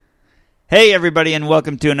Hey, everybody, and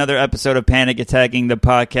welcome to another episode of Panic Attacking, the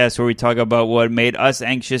podcast where we talk about what made us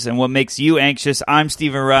anxious and what makes you anxious. I'm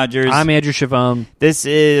Steven Rogers. I'm Andrew Chavone. This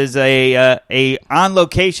is a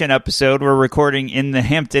on-location episode. We're recording in the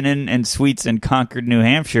Hampton Inn and Suites in Concord, New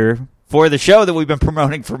Hampshire, for the show that we've been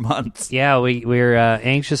promoting for months. Yeah, we're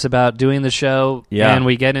anxious about doing the show, and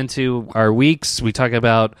we get into our weeks. We talk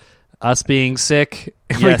about us being sick.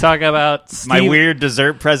 Yeah. We talk about my weird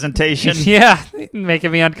dessert presentation. Yeah,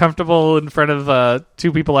 making me uncomfortable in front of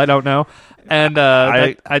two people I don't know. And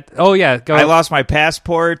I lost my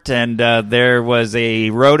passport, and there was a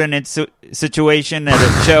rodent situation at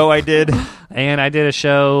a show I did. And I did a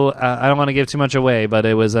show, I don't want to give too much away, but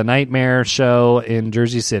it was a nightmare show in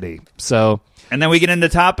Jersey City. So... And then we get into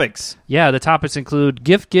topics. Yeah, the topics include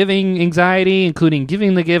gift-giving anxiety, including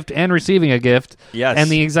giving the gift and receiving a gift. Yes. And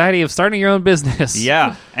the anxiety of starting your own business.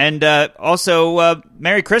 Yeah. And also,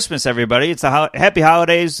 Merry Christmas, everybody. It's Happy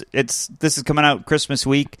Holidays. This is coming out Christmas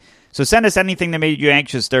week. So send us anything that made you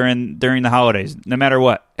anxious during the holidays, no matter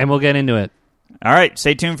what. And we'll get into it. All right.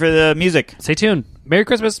 Stay tuned for the music. Stay tuned. Merry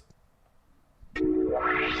Christmas.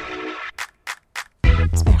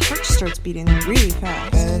 My heart starts beating really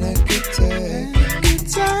fast.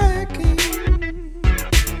 I'm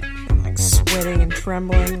like sweating and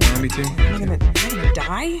trembling. Me too. I'm gonna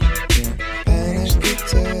die? Panic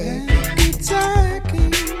attacking.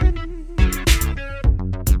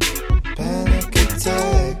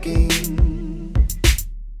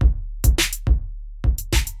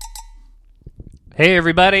 Hey,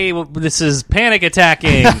 everybody. This is Panic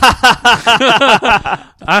Attacking.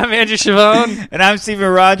 I'm Andrew Chavone. And I'm Steven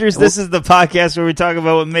Rogers. This is the podcast where we talk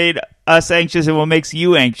about what made us anxious and what makes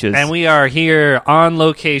you anxious. And we are here on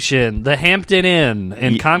location, the Hampton Inn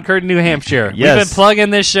in Concord, New Hampshire. Yes. We've been plugging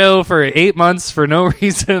this show for 8 months for no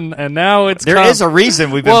reason, and now it's There is a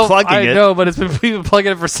reason we've been plugging it. I know, but we've been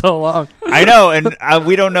plugging it for so long. I know, and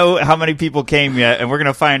we don't know how many people came yet, and we're going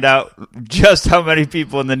to find out just how many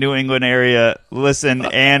people in the New England area listen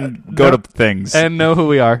and go to things. And know who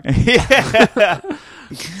we are. Yeah.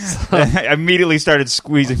 I immediately started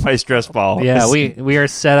squeezing my stress ball. Yeah, we are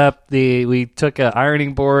set up. We took an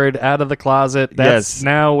ironing board out of the closet. That's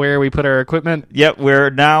now where we put our equipment. Yep, we're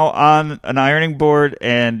now on an ironing board,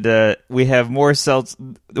 and we have more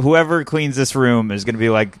seltzers. Whoever cleans this room is going to be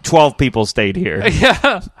like 12 people stayed here.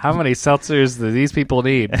 Yeah. How many seltzers do these people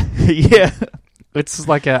need? Yeah. It's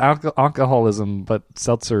like an alcoholism, but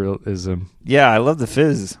seltzerism. Yeah, I love the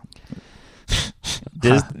fizz.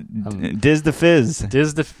 Diz the fizz.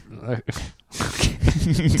 Diz the...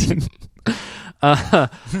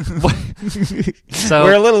 So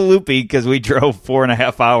we're a little loopy because we drove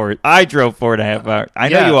 4.5 hours. I drove 4.5 hours. I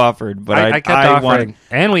know you offered, but I kept offering.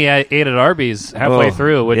 And we ate at Arby's halfway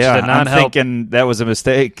through, which did not help. I'm thinking that was a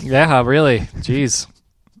mistake. Yeah, really. Jeez.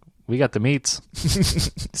 We got the meats.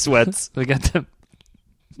 Sweats. We got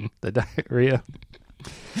the diarrhea.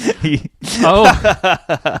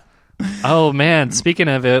 Oh, man. Speaking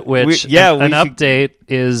of it, an update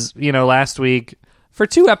is, last week, for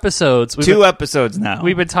 2 episodes. Two episodes now.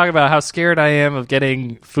 We've been talking about how scared I am of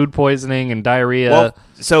getting food poisoning and diarrhea. Well,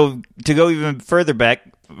 so to go even further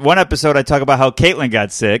back, one episode I talk about how Caitlin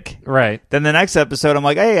got sick. Right. Then the next episode, I'm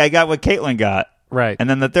like, hey, I got what Caitlin got. Right. And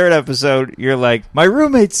then the third episode, you're like, my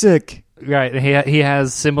roommate's sick. Right. He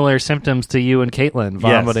has similar symptoms to you and Caitlin,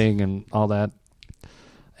 vomiting and all that.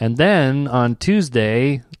 And then on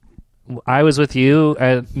Tuesday... I was with you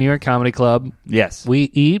at New York Comedy Club. Yes.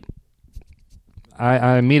 We eat.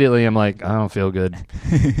 I immediately am like, I don't feel good.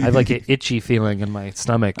 I have like an itchy feeling in my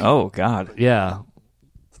stomach. Oh, God. Yeah.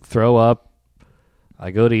 Throw up.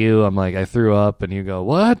 I go to you. I'm like, I threw up. And you go,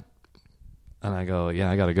 what? And I go,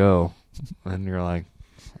 yeah, I got to go. And you're like,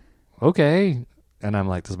 okay. And I'm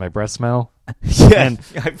like, does my breath smell? Yeah.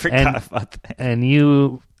 I forgot about that. And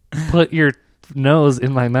you put your nose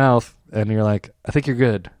in my mouth. And you're like, I think you're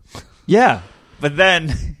good. Yeah, but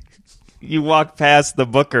then you walk past the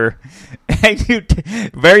booker, and you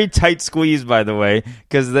very tight squeeze, by the way,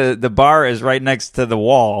 because the bar is right next to the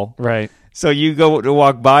wall. Right. So you go to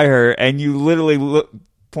walk by her, and you literally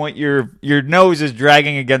point your nose is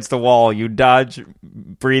dragging against the wall. You dodge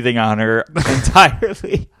breathing on her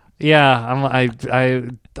entirely. Yeah,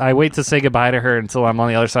 I wait to say goodbye to her until I'm on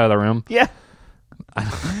the other side of the room. Yeah.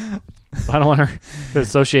 I don't want her to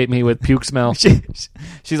associate me with puke smell. She's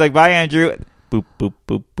like, bye, Andrew. Boop, boop,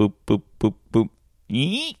 boop, boop, boop, boop, boop.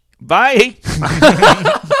 Eek. Bye.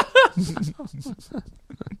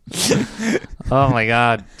 Oh, my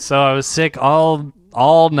God. So I was sick all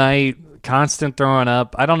night, constant throwing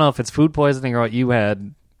up. I don't know if it's food poisoning or what you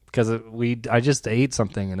had, because I just ate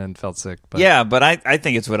something and then felt sick. But. Yeah, but I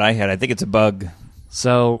think it's what I had. I think it's a bug.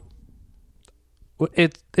 So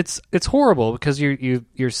it's horrible because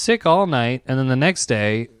you're sick all night, and then the next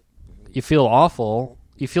day you feel awful.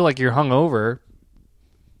 You feel like you're hungover,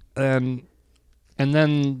 and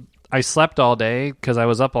then I slept all day because I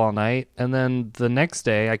was up all night, and then the next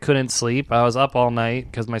day I couldn't sleep. I was up all night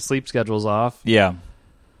because my sleep schedule's off. Yeah.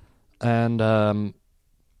 And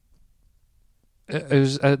it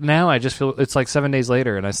was, now I just feel it's like 7 days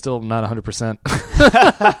later, and I still am not 100%.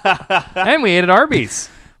 And we ate at Arby's.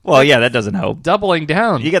 Well, yeah, that doesn't help. Doubling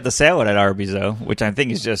down. You got the salad at Arby's, though, which I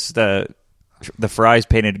think is just the fries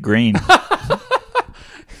painted green.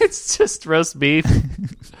 It's just roast beef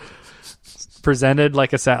presented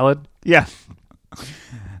like a salad. Yeah.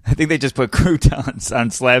 I think they just put croutons on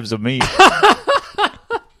slabs of meat.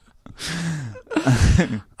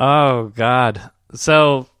 Oh, God.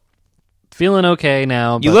 So, feeling okay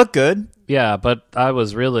now. You look good. Yeah, but I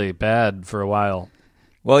was really bad for a while.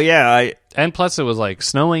 Well, yeah, And plus it was like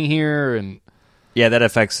snowing here, and that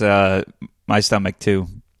affects my stomach, too.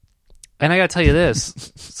 I got to tell you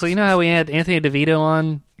this. So you know how we had Anthony DeVito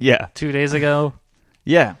on Yeah. 2 days ago?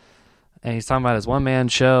 Yeah. And he's talking about his one-man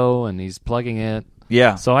show, and he's plugging it.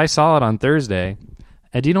 Yeah. So I saw it on Thursday.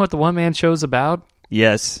 And do you know what the one-man show's about?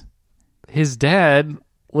 Yes. His dad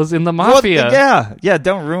was in the mafia. Well, yeah.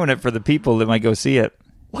 Don't ruin it for the people that might go see it.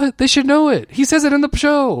 What? They should know it. He says it in the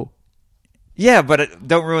show. Yeah, but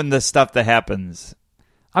don't ruin the stuff that happens.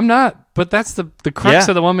 I'm not, but that's the crux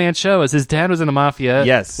of the one-man show is his dad was in the mafia,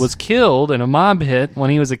 Yes. was killed in a mob hit when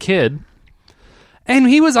he was a kid, and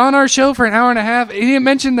he was on our show for an hour and a half, and he didn't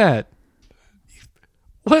mention that.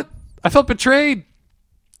 What? I felt betrayed.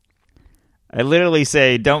 I literally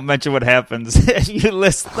say, don't mention what happens. You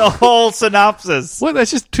list the whole synopsis. What?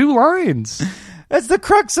 That's just 2 lines. That's the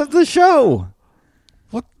crux of the show.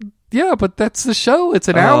 What? Yeah, but that's the show. It's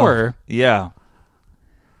an hour. Yeah.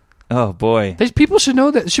 Oh, boy. People should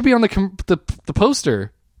know that. It should be on the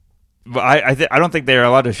poster. But I don't think they're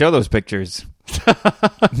allowed to show those pictures.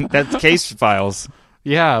 That's case files.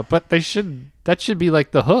 Yeah, but they should. That should be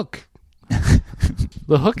like the hook.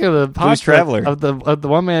 The hook of the Blues Traveler of the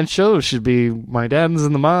one man show should be my dad's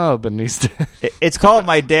in the mob, and he's It's called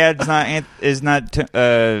My Dad's Not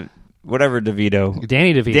whatever DeVito.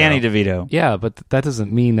 Danny DeVito. Danny DeVito. Yeah, but that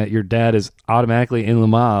doesn't mean that your dad is automatically in the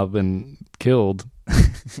mob and killed.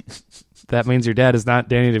 That means your dad is not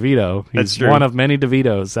Danny DeVito. He's That's true. one of many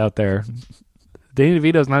DeVitos out there. Danny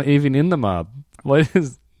DeVito's not even in the mob. What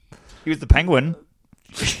is? He was the Penguin.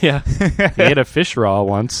 Yeah, he ate a fish raw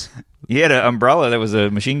once. He had an umbrella that was a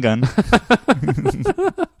machine gun.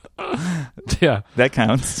 Yeah, That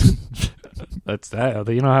counts. that's that.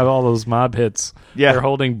 You know how all those mob hits? Yeah. They're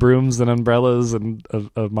holding brooms and umbrellas and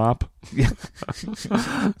a mop.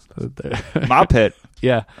 Mop hit.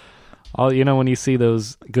 Yeah. All when you see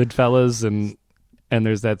those Goodfellas and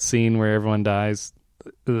there's that scene where everyone dies,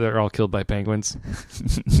 they're all killed by penguins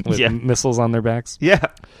with missiles on their backs. Yeah.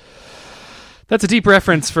 That's a deep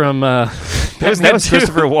reference from That was Batman 2.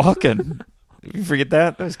 Christopher Walken. You forget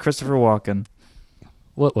that? That was Christopher Walken.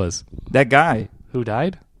 What was? That guy. Who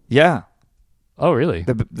died? Yeah. Oh, really?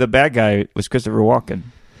 The bad guy was Christopher Walken.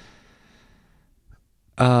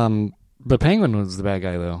 The penguin was the bad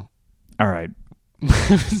guy, though. All right.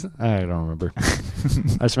 I don't remember. I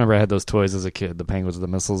just remember I had those toys as a kid. The penguins with the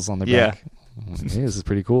missiles on their back. Hey, this is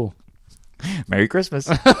pretty cool. Merry Christmas.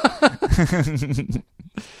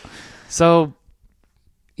 So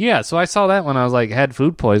I saw that when I was like had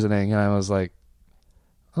food poisoning, and I was like,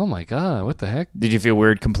 oh my God, what the heck? Did you feel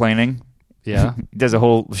weird complaining? Yeah. He does a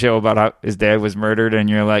whole show about how his dad was murdered, and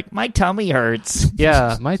you're like, my tummy hurts.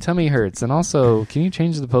 Yeah, my tummy hurts. And also, can you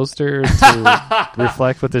change the poster to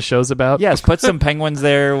reflect what this show's about? Yes, put some penguins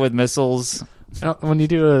there with missiles. When you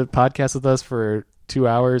do a podcast with us for 2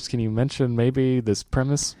 hours, can you mention maybe this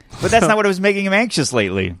premise? But that's not what was making him anxious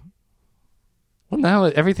lately. Well, now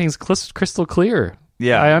everything's crystal clear.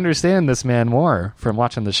 Yeah. I understand this man more from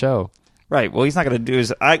watching the show. Right. Well, he's not going to do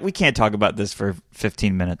his... we can't talk about this for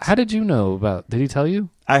 15 minutes. How did you know about... Did he tell you?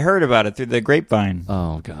 I heard about it through the grapevine.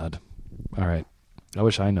 Oh, God. All right. I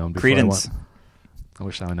wish I known before Credence. I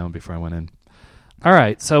wish I had known before I went in. All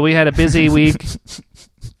right. So we had a busy week.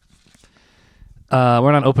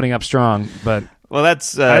 We're not opening up strong, but... Well,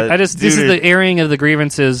 that's... I just... This is the airing of the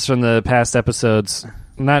grievances from the past episodes.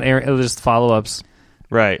 Not airing... It was just follow-ups.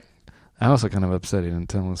 Right. I'm also kind of upset he didn't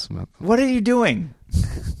tell us about... What are you doing?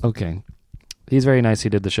 Okay. He's very nice. He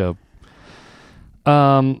did the show.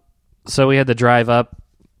 So we had the drive up,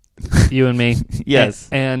 you and me. Yes.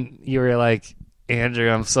 And you were like, Andrew,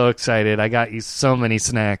 I'm so excited. I got you so many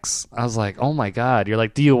snacks. I was like, oh my God. You're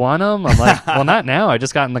like, do you want them? I'm like, well, not now. I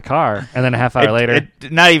just got in the car. And then a half hour later,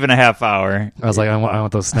 Not even a half hour. I was like, I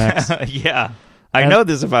want those snacks. Yeah. I know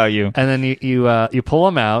this about you. And then you pull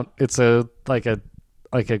them out. It's like a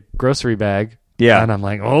grocery bag. Yeah. And I'm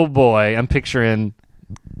like, oh boy, I'm picturing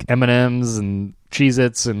M&Ms and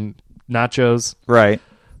Cheez-Its and nachos. Right.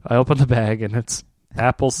 I open the bag and it's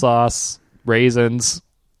applesauce, raisins,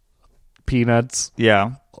 peanuts,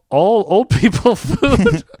 Yeah. all old people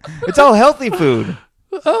food. It's all healthy food.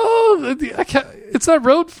 Oh, it's not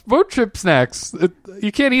road trip snacks.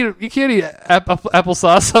 You can't eat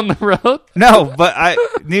applesauce on the road. No, but I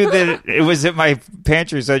knew that it was in my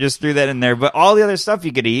pantry, so I just threw that in there. But all the other stuff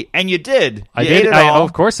you could eat, and you did. I You did. ate it all.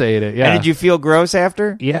 Of course, I ate it. Yeah. And did you feel gross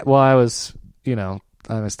after? Yeah. Well, I was,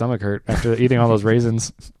 my stomach hurt after eating all those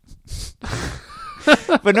raisins.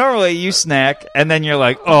 But normally you snack, and then you're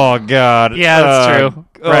like, "Oh God." Yeah, that's true.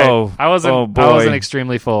 Right. Oh, I wasn't. Oh boy. I wasn't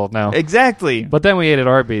extremely full. No. Exactly. But then we ate at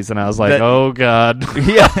Arby's, and I was like, That- "Oh God."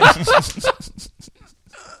 Yeah.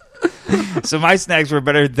 So my snacks were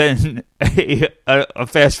better than a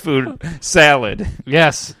fast food salad.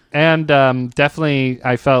 Yes, and definitely,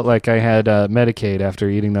 I felt like I had Medicaid after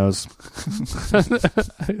eating those.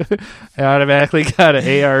 I automatically got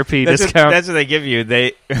an ARP discount. That's what they give you.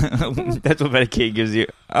 They that's what Medicaid gives you.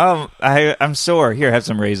 I'm sore. Here, have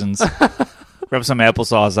some raisins. Rub some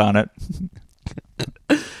applesauce on it.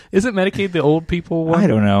 Isn't Medicaid the old people one? I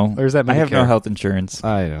don't know. Or is that I have no Medicare? health insurance.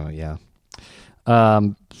 I know, yeah.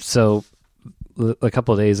 So a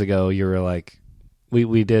couple of days ago, you were like,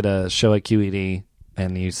 we did a show at QED,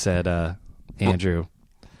 and you said, Andrew.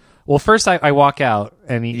 Well, first I walk out,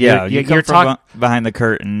 and You come from behind the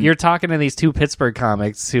curtain. You're talking to these two Pittsburgh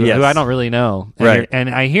comics who Yes. I don't really know, and Right. And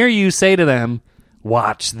I hear you say to them,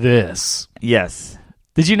 "Watch this." Yes.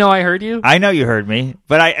 Did you know I heard you? I know you heard me,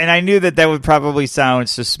 but I knew that would probably sound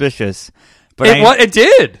suspicious. But It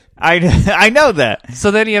did. I know that.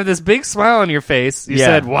 So then you have this big smile on your face. You Yeah.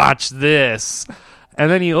 said, "Watch this,"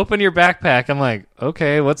 and then you open your backpack. I'm like,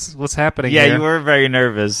 "Okay, what's happening?" Yeah, here? you were very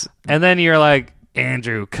nervous. And then you're like,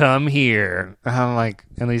 "Andrew, come here." And I'm like,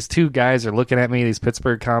 and these two guys are looking at me, these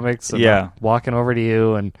Pittsburgh comics. And Yeah. I'm walking over to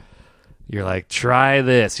you, and you're like, "Try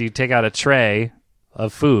this." You take out a tray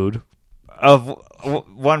of food. Of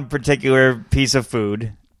one particular piece of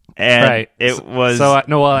food, and Right. it was So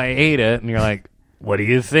I ate it, and you're like, "What do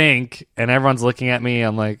you think?" And everyone's looking at me.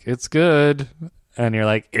 I'm like, "It's good." And you're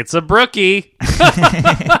like, "It's a brookie."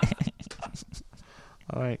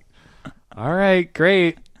 I'm like, all right,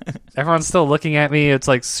 great. Everyone's still looking at me. It's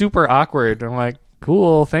like super awkward. I'm like,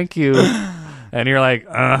 "Cool, thank you." And you're like,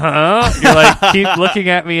 "Uh-huh." You're like, keep looking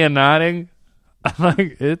at me and nodding. I'm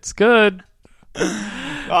like, "It's good."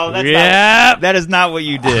 Oh, that's Yeah. not, that is not what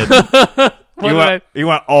you did. What did You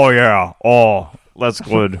went. Oh yeah. Oh, that's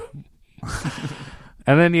good.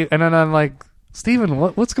 And then I'm like, "Steven,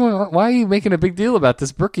 what's going on? Why are you making a big deal about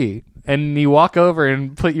this brookie?" And you walk over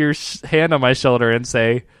and put your hand on my shoulder and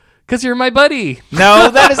say, "'Cause you're my buddy." No,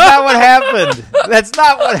 that is not what happened. That's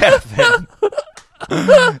not what happened.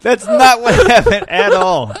 That's not what happened at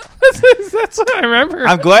all. That's what I remember.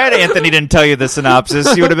 I'm glad Anthony didn't tell you the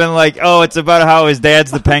synopsis. He would have been like, "Oh, it's about how his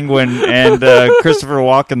dad's the Penguin and Christopher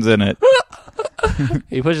Walken's in it."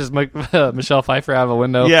 He pushes Michelle Pfeiffer out of a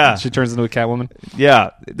window. Yeah. She turns into a Catwoman.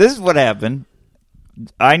 Yeah, this is what happened.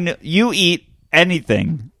 I know you eat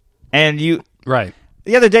anything, and you. Right.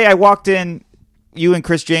 The other day, I walked in. You and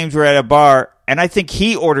Chris James were at a bar, and I think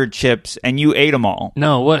he ordered chips, and you ate them all.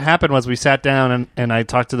 No, what happened was we sat down and I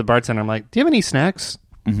talked to the bartender. I'm like, "Do you have any snacks?"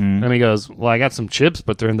 Mm-hmm. And he goes, "Well, I got some chips,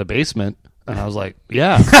 but they're in the basement." And I was like,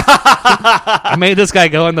 "Yeah." I made this guy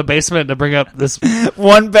go in the basement to bring up this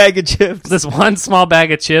One bag of chips. this one small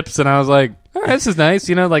bag of chips, and I was like, "All right, this is nice."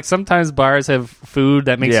 Like sometimes bars have food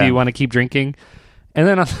that makes Yeah. you want to keep drinking. And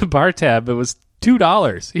then on the bar tab, it was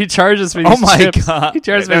 $2. He charges for these Oh my chips. god! He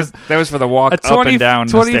charges that was for the walk a up and down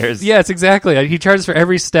the stairs. Yes, exactly. He charges for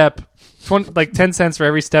every step, 10 cents for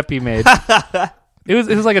every step he made. It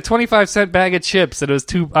was like a 25-cent bag of chips, and it was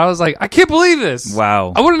I was like, "I can't believe this!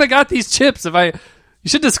 Wow. I wouldn't have got these chips if I." You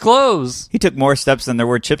should disclose. He took more steps than there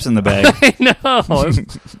were chips in the bag. I know.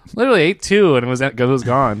 Literally ate 2, and it was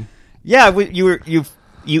gone. Yeah, you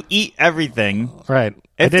eat everything. Right.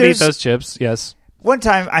 If I did eat there's- those chips. Yes. One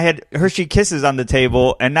time, I had Hershey Kisses on the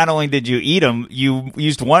table, and not only did you eat them, you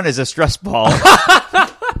used one as a stress ball.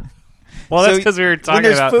 Well, that's So because we were when talking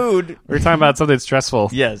there's about food. we were talking about something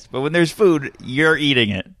stressful. Yes, but when there's food, you're eating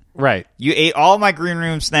it. Right. You ate all my green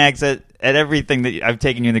room snacks at everything that I've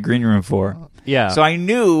taken you in the green room for. Yeah. So I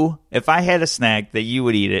knew if I had a snack that you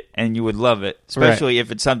would eat it and you would love it, especially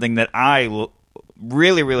if it's something that I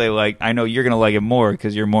really, really like. I know you're going to like it more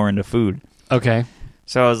because you're more into food. Okay.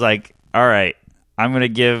 So I was like, all right, I'm going to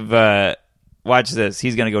give watch this.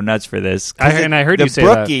 He's going to go nuts for this. I heard the you say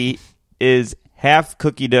that. brookie is half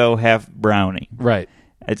cookie dough, half brownie. Right.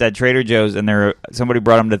 It's at Trader Joe's, and somebody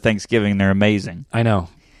brought them to Thanksgiving. They're amazing. I know.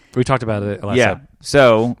 We talked about it last Yeah. time.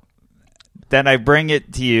 So then I bring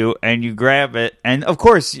it to you, and you grab it, and of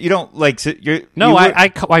course you don't like. No,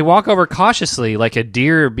 I walk over cautiously like a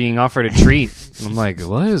deer being offered a treat. I'm like,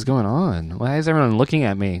 what is going on? Why is everyone looking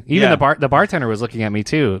at me? Even the bartender was looking at me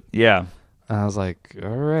too. Yeah. I was like, all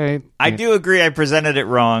right. I do agree I presented it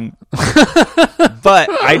wrong, but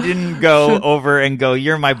I didn't go over and go,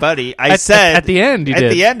 you're my buddy. I said at the end you at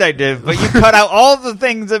did. the end I did, but you cut out all the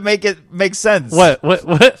things that make sense. What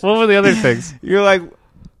were the other things? You're like,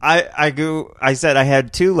 I said I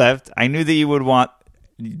had 2 left. I knew that you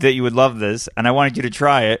would love this, and I wanted you to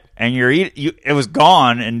try it, and it was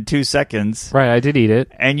gone in 2 seconds. Right, I did eat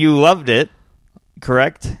it. And you loved it,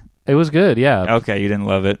 correct? It was good, yeah. Okay, you didn't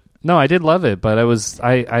love it. No, I did love it, but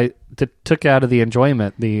I took out of the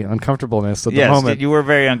enjoyment, the uncomfortableness at the moment. Yes, you were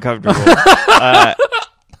very uncomfortable.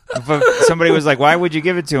 But somebody was like, "Why would you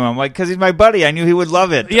give it to him?" I'm like, "Because he's my buddy. I knew he would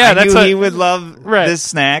love it. Yeah, I knew he would love this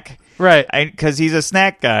snack, right? Because he's a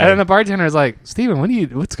snack guy." And then the bartender is like, "Steven,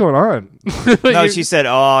 what's going on?" No, she said,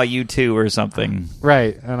 "Oh, you too," or something.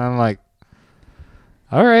 Right, and I'm like,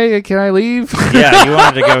 "All right, can I leave?" Yeah, you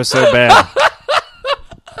wanted to go so bad.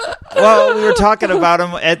 Well, we were talking about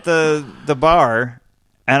him at the bar,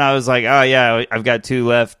 and I was like, "Oh yeah, I've got 2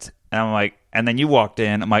 left." And I'm like, and then you walked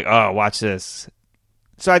in. I'm like, "Oh, watch this."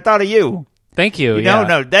 So I thought of you. Thank you.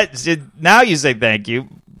 No, that's it. Now you say thank you.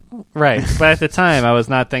 Right, but at the time I was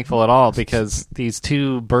not thankful at all because these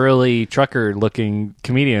 2 burly trucker-looking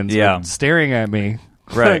comedians were staring at me.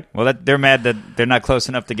 Right. Well, they're mad that they're not close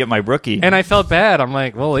enough to get my brookie. And I felt bad. I'm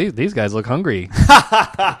like, well, these guys look hungry.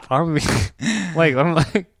 I'm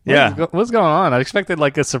like, what's going on? I expected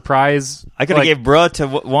like a surprise. I could have gave bruh to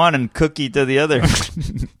one and cookie to the other.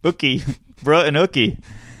 Ookie. Bruh and Ookie.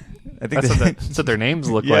 I think that's what their names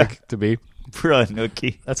look like to be. Bruh and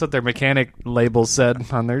Ookie. That's what their mechanic label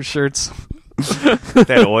said on their shirts.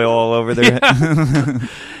 That oil all over their head.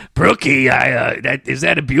 Brookie, is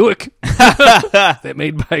that a Buick? That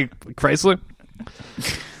made by Chrysler?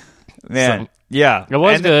 Man, yeah. It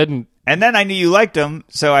was good. And then I knew you liked them,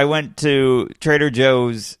 so I went to Trader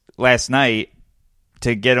Joe's last night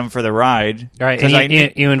to get them for the ride. All right, and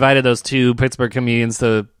you invited those 2 Pittsburgh comedians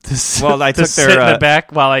to I took sit their in the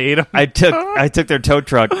back while I ate them. I took their tow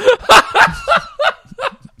truck.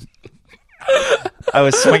 I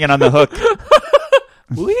was swinging on the hook.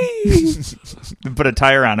 Put a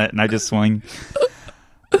tire on it, and I just swing.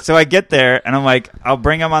 So I get there, and I'm like, I'll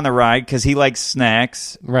bring him on the ride because he likes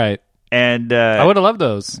snacks. Right. And I would have loved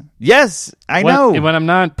those. Yes, I know. When I'm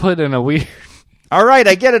not put in a weird... All right,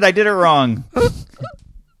 I get it. I did it wrong.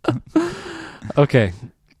 Okay.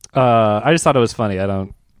 I just thought it was funny. I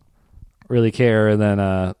don't really care. And then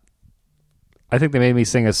I think they made me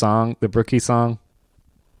sing a song, the Brookie song.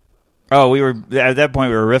 Oh, at that point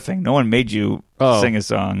we were riffing. No one made you sing a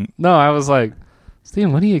song. No, I was like,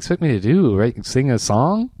 Steven, what do you expect me to do? Right? Sing a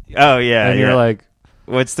song? Oh, yeah. And you're like...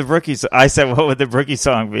 What's the Brookie song? I said, what would the Brookie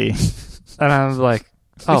song be? And I was like,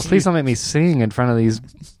 oh, please don't make me sing in front of these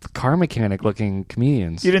car mechanic looking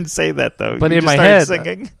comedians. You didn't say that, though. But you in just my head...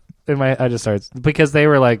 singing. I just started... Because they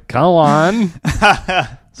were like, come on.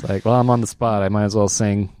 It's like, well, I'm on the spot. I might as well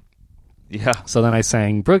sing. Yeah. So then I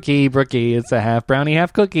sang, Brookie, it's a half brownie,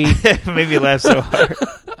 half cookie. It made me laugh so hard.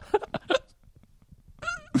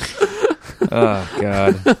 Oh,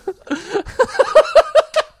 God.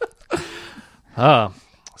 Oh,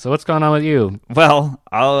 so what's going on with you? Well,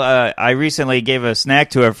 I recently gave a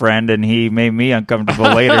snack to a friend, and he made me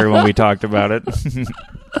uncomfortable later when we talked about it.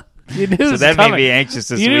 You knew so that made me anxious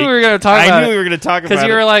this week. You knew we were going to talk about it. I knew we were going to talk about it. Because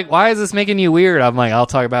you were like, why is this making you weird? I'm like, I'll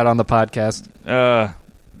talk about it on the podcast.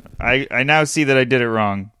 I now see that I did it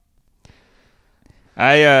wrong.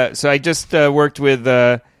 I just worked with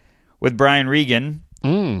Brian Regan.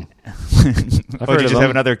 Did you just have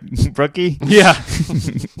another brookie? Yeah.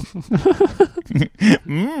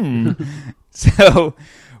 So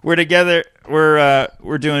we're together.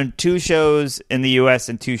 We're doing 2 shows in the U.S.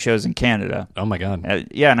 and 2 shows in Canada. Oh my God.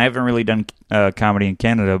 Yeah, and I haven't really done comedy in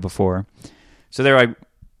Canada before. So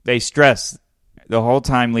they stress the whole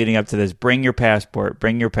time leading up to this: bring your passport,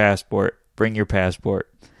 bring your passport, bring your passport.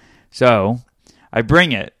 So I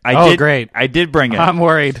bring it. Great. I did bring it. I'm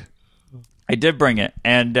worried. I did bring it,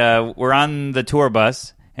 and we're on the tour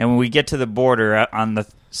bus. And when we get to the border on the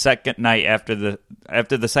second night after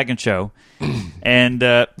the second show, and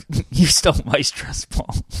you stole my stress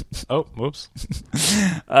ball. Oh, whoops.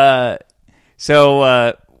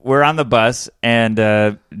 So we're on the bus, and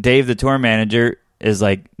Dave, the tour manager, is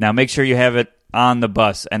like, "Now make sure you have it on the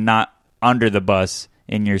bus and not under the bus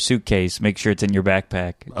in your suitcase, make sure it's in your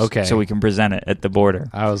backpack. Okay. So we can present it at the border.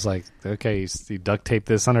 I was like, okay, you duct tape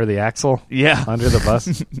this under the axle, Yeah. under the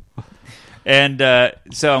bus. And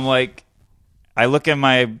so I'm like, I look in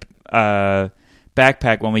my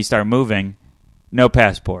backpack when we start moving, no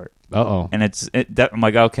passport. Uh-oh. And I'm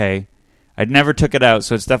like, okay. I never took it out,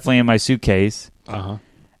 so it's definitely in my suitcase. Uh-huh.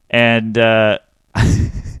 And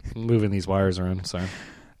Moving these wires around, sorry.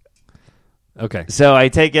 Okay. so I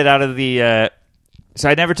take it out of the... so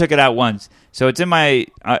I never took it out once. So it's in my...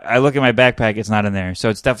 I look at my backpack, it's not in there. So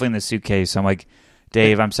it's definitely in the suitcase. So I'm like,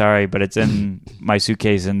 Dave, I'm sorry, but it's in my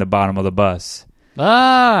suitcase in the bottom of the bus.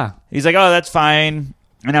 Ah! He's like, oh, that's fine.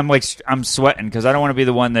 And I'm like, I'm sweating because I don't want to be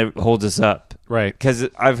the one that holds us up. Right. Because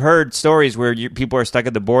I've heard stories where people are stuck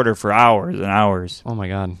at the border for hours and hours. Oh, my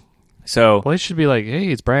God. So Well, he should be like, hey,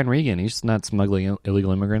 it's Brian Regan. He's not smuggling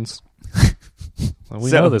illegal immigrants. Well, we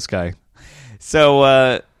So- know this guy.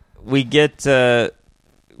 So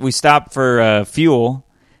we stop for fuel,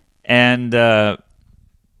 and all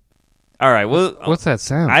right. Well, What's that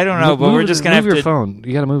sound? I don't know, but we're just gonna move have your to- phone.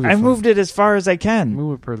 You got to move your I phone. moved it as far as I can.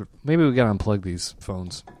 Move it further. Maybe we got to unplug these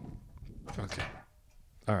phones. Okay.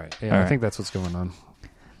 All right. Yeah, All I right. think that's what's going on.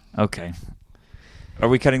 Okay. Are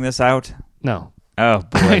we cutting this out? No. Oh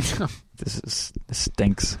boy, this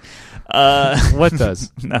stinks. What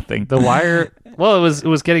does? Nothing. The wire. Well, it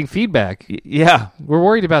was getting feedback. Yeah, We're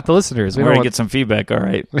worried about the listeners. We we're don't gonna want get some feedback. All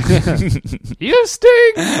right. you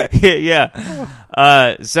stink.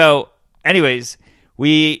 yeah. So, anyways,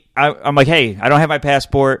 I'm like, hey, I don't have my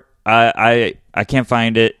passport. I can't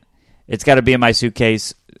find it. It's got to be in my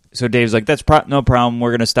suitcase. So Dave's like, that's no problem.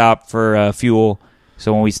 We're gonna stop for fuel.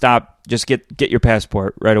 So when we stop, just get your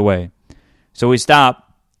passport right away. So we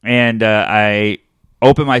stop, and I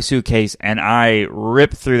open my suitcase, and I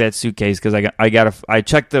rip through that suitcase because I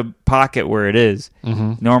checked the pocket where it is.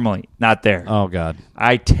 Mm-hmm. Normally, not there. Oh God.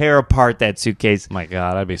 I tear apart that suitcase. My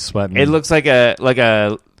God, I'd be sweating. It looks like a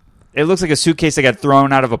suitcase that got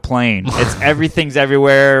thrown out of a plane. It's everything's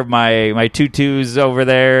everywhere. My tutus over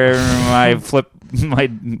there. My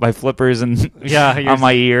flippers and on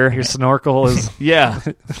my ear. Your snorkel is Yeah,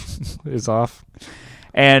 is off.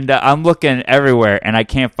 and I'm looking everywhere and I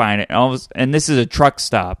can't find it. And this is a truck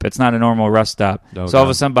stop. It's not a normal rest stop. Oh, so all of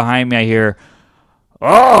a sudden behind me I hear,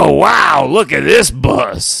 "Oh wow, look at this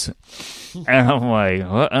bus!" And I'm like,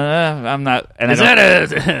 I'm not.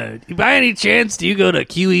 And by any chance, do you go to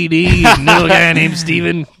QED and know a guy named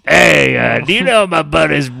Steven? Hey, do you know my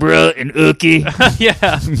buddies Brut and Ookie?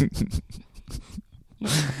 Yeah.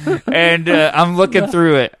 And I'm looking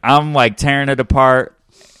through it. I'm like tearing it apart,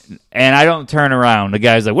 and I don't turn around. The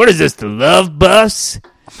guy's like, "What is this? The Love Bus?"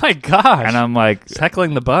 Oh my gosh. And I'm like, He's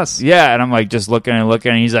heckling the bus. "Yeah." And I'm like, just looking and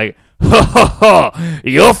looking. And he's like, "Ho ho ho!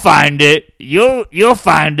 You'll find it. You'll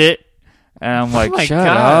find it." And I'm like, Oh my "Shut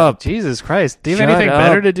God. up! Jesus Christ. Do you have Shut anything up.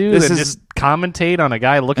 better to do This than is- just commentate on a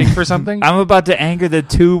guy looking for something? I'm about to anger the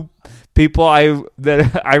two people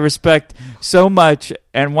that I respect so much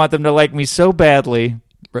and want them to like me so badly.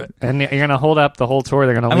 And you're going to hold up the whole tour.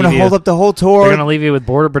 They're going to I'm leave going to you. hold up the whole tour. They're going to leave you with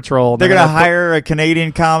Border Patrol. They're going to hire a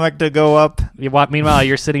Canadian comic to go up. Meanwhile,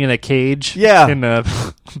 you're sitting in a cage. Yeah. And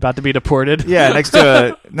about to be deported. Yeah, next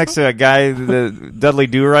to a guy, the Dudley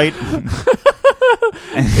Do-Right,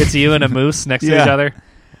 It's you and a moose next to Yeah. each other.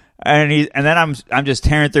 and then I'm just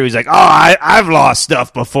tearing through. He's like, "Oh, I've lost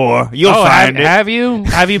stuff before. You'll find it. Have you?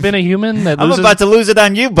 Have you been a human that I'm loses? about to lose it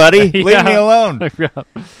on you, buddy. Leave Yeah. me alone."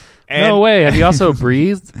 And, No way. Have you also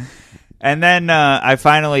breathed? And then I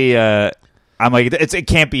finally, I'm like, it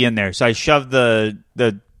can't be in there. So I shoved the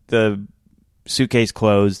suitcase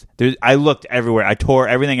closed. I looked everywhere. I tore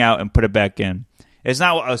everything out and put it back in. It's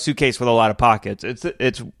not a suitcase with a lot of pockets.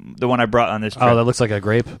 It's the one I brought on this trip. Oh, that looks like a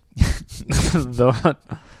grape.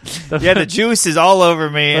 Yeah, the juice is all over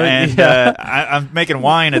me, and Yeah. I'm making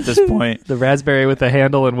wine at this point. The raspberry with the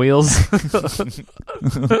handle and wheels.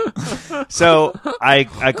 So I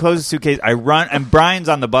close the suitcase. I run, and Brian's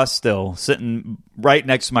on the bus still, sitting right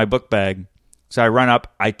next to my book bag. So I run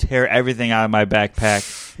up. I tear everything out of my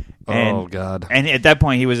backpack. And, Oh, God. And at that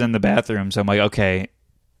point, he was in the bathroom. So I'm like, okay,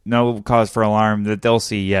 no cause for alarm that they'll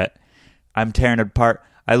see yet. I'm tearing it apart.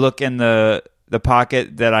 I look in the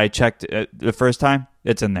pocket that I checked the first time.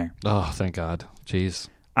 It's in there. Oh, thank God. Jeez.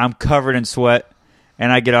 I'm covered in sweat,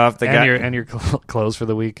 and I get off the guy. And your clothes for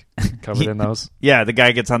the week covered in those. Yeah, the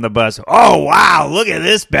guy gets on the bus. Oh wow! Look at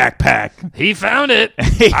this backpack. He found it.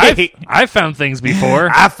 I found things before.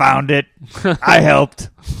 I found it. I helped.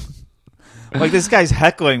 Like, this guy's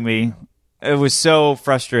heckling me. It was so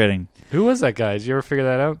frustrating. Who was that guy? Did you ever figure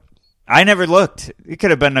that out? I never looked. It could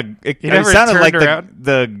have been it never sounded turned like around?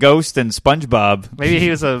 the ghost in SpongeBob. Maybe he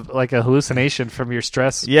was a hallucination from your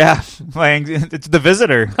stress. Yeah, it's the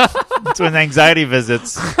visitor. It's when anxiety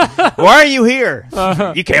visits. Why are you here?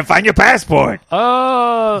 You can't find your passport.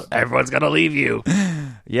 Oh, everyone's gonna leave you.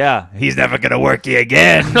 Yeah, he's never gonna work you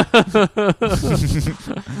again.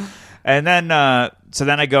 And then, so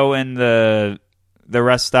then I go in the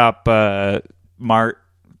rest stop mart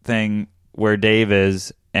thing where Dave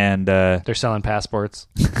is, and They're selling passports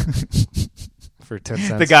for 10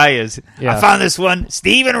 cents. the guy is. Yeah. I found this one,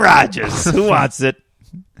 Steven Rogers. Who wants it?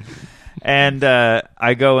 And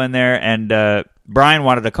I go in there, and Brian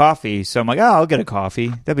wanted a coffee, so I'm like, oh, I'll get a coffee.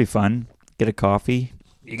 That'd be fun. Get a coffee.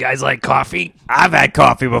 You guys like coffee? I've had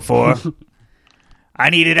coffee before. I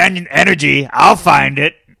needed energy. I'll find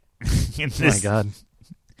it. Oh my God.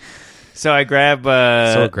 So I grab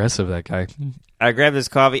So aggressive, that guy. I grabbed this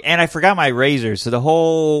coffee, and I forgot my razor.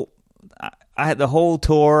 So I had the whole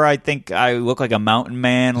tour. I think I look like a mountain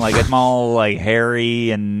man. Like I'm all like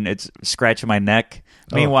hairy, and it's scratching my neck.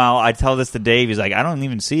 Oh. Meanwhile, I tell this to Dave. He's like, I don't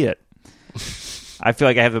even see it. I feel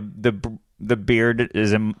like I have the beard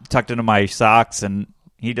is tucked into my socks, and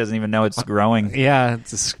he doesn't even know it's growing. Yeah,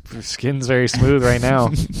 your skin's very smooth right now.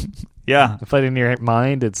 Yeah. But in your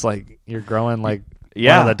mind, it's like you're growing like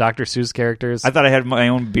Yeah. one of the Dr. Seuss characters. I thought I had my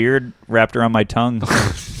own beard wrapped around my tongue.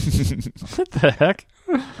 What the heck?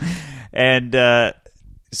 And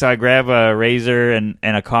so I grab a razor and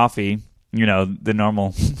a coffee, the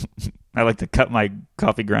normal. I like to cut my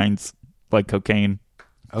coffee grinds like cocaine.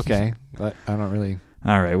 Okay, but I don't really.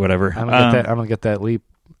 All right, whatever. I don't get that leap.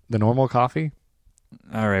 The normal coffee.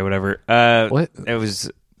 All right, whatever. What? It was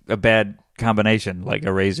a bad combination, like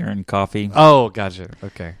a razor and coffee. Oh, gotcha.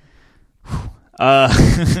 Okay.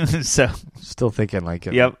 So Still thinking like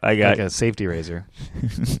Yep, I got like a safety razor.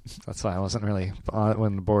 That's why I wasn't really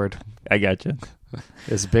on the board. I got you.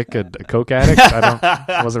 Is Bick a coke addict?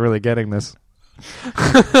 I wasn't really getting this.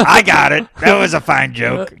 I got it. That was a fine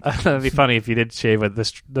joke. That'd be funny if you did shave with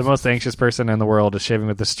this. The most anxious person in the world is shaving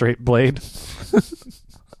with a straight blade.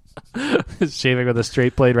 Shaving with a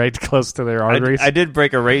straight blade right close to their arteries. I did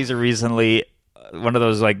break a razor recently, one of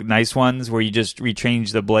those like nice ones where you just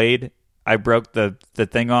rechange the blade. I broke the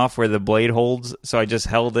thing off where the blade holds, so I just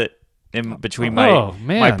held it in between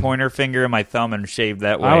my pointer finger and my thumb and shaved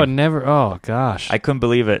that way. I would never. Oh gosh, I couldn't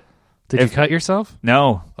believe it. Did you cut yourself?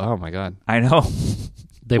 No. Oh my God. I know.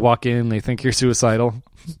 They walk in, they think you're suicidal.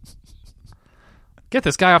 Get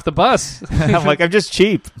this guy off the bus. I'm like, I'm just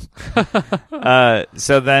cheap.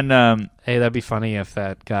 So then, Hey, that'd be funny if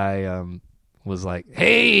that guy was like,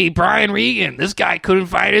 "Hey, Brian Regan, this guy couldn't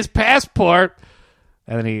find his passport,"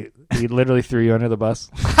 and then he literally threw you under the bus.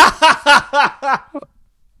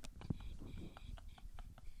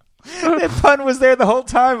 that pun was there the whole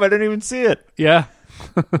time. I didn't even see it. Yeah.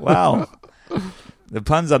 Wow. The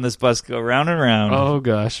puns on this bus go round and round. Oh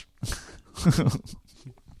gosh.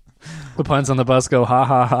 The puns on the bus go ha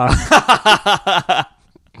ha ha.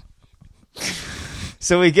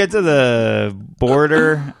 So we get to the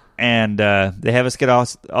border, and they have us get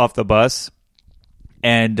off the bus,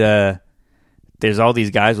 and there's all these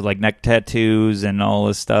guys with like neck tattoos and all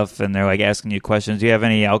this stuff, and they're like asking you questions. Do you have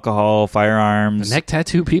any alcohol, firearms? The neck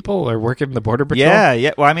tattoo people are working the border patrol.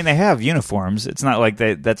 Yeah. Well, I mean, they have uniforms. It's not like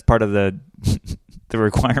that's part of the the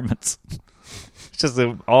requirements. It's just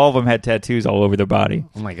that all of them had tattoos all over their body.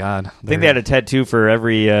 Oh my God. I think they had a tattoo for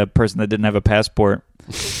every person that didn't have a passport.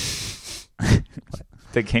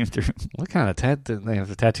 That came through. What kind of tattoo? They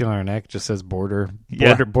have a tattoo on their neck. Just says border.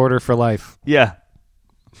 Yeah. Border for life. Yeah.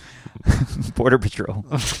 Border Patrol.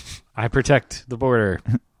 I protect the border.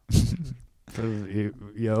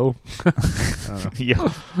 Yo.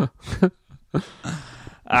 Yo.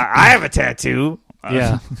 I have a tattoo.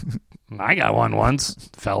 Yeah. I got one once.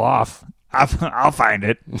 Fell off. I'll find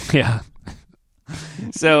it. Yeah.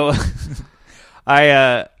 So,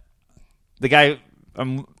 I'm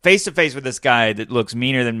face to face with this guy that looks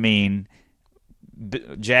meaner than mean.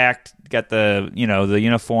 Jacked, got the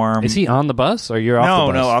uniform. Is he on the bus or you're off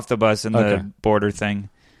the bus? No, off the bus in the border thing.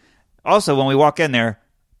 Also, when we walk in there,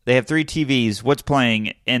 they have 3 TVs. What's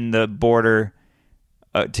playing in the border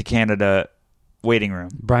to Canada waiting room?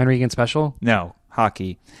 Brian Regan special? No,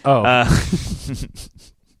 hockey. Oh.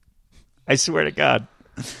 I swear to God.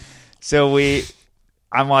 So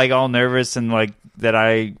I'm like all nervous and like that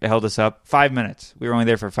I held us up. 5 minutes. We were only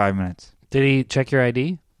there for 5 minutes. Did he check your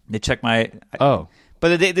ID? They checked my. Oh.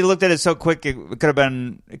 But they looked at it so quick. It could have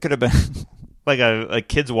been like a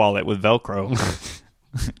kid's wallet with Velcro.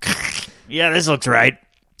 Yeah, this looks right.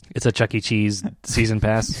 It's a Chuck E. Cheese season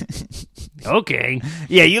pass. Okay.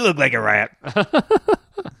 Yeah, you look like a rat.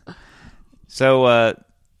 So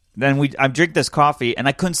then I drink this coffee, and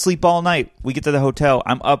I couldn't sleep all night. We get to the hotel.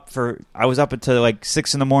 I was up until like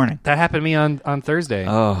 6 a.m. That happened to me on Thursday.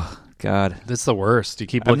 Oh God, That's the worst. You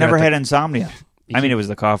keep. I've looking never at had insomnia. You I mean, keep- it was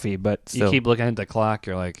the coffee, but still. You keep looking at the clock.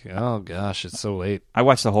 You're like, oh gosh, it's so late. I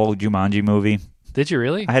watched the whole Jumanji movie. Did you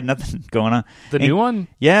really? I had nothing going on. The new one?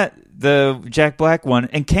 Yeah, the Jack Black one.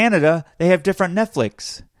 In Canada, they have different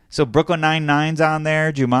Netflix. So Brooklyn Nine-Nine's on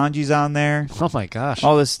there, Jumanji's on there, Oh my gosh.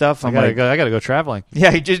 all this stuff. I gotta go traveling.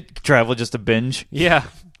 Yeah, you just travel just to binge. Yeah.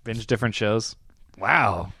 Binge different shows.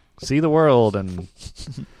 Wow. See the world and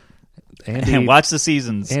Andy And watch the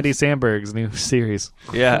seasons. Andy Samberg's new series.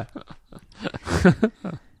 Yeah.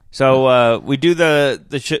 So we do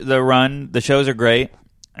the run. The shows are great.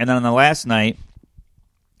 And then on the last night,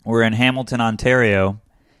 we're in Hamilton, Ontario,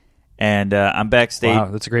 and I'm backstage.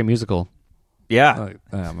 Wow, that's a great musical. Yeah,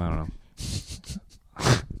 I don't know.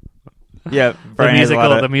 yeah. Brian has a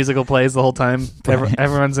lot The of- musical plays the whole time.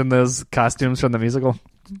 Everyone's in those costumes from the musical.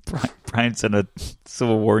 Brian's in a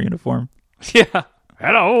Civil War uniform. Yeah.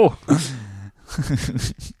 Hello.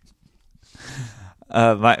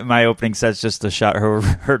 My opening set's just a shot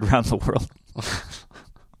heard around the world.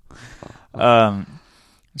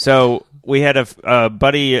 So we had a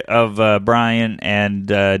buddy of Brian and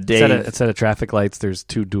Dave. Instead of traffic lights, there's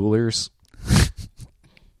two duelers.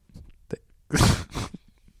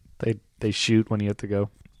 They shoot when you have to go.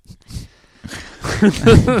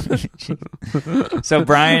 So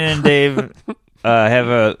Brian and Dave have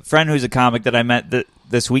a friend who's a comic that I met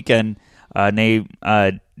this weekend named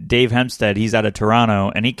Dave Hempstead. He's out of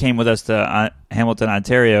Toronto, and he came with us to Hamilton,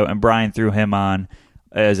 Ontario, and Brian threw him on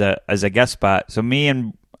as a guest spot. So me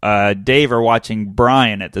and Dave are watching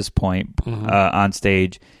Brian at this point on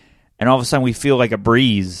stage, and all of a sudden we feel like a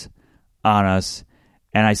breeze on us,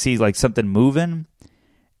 and I see like something moving,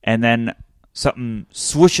 and then something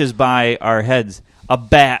swooshes by our heads. A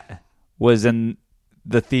bat was in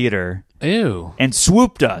the theater Ew. and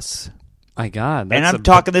swooped us. My God. And That's I'm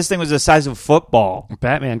talking, this thing was the size of a football.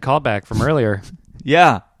 Batman callback from earlier.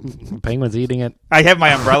 Yeah. Penguin's eating it. I have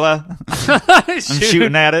my umbrella. I'm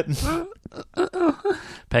shooting at it.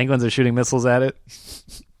 Penguins are shooting missiles at it.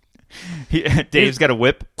 Dave's got a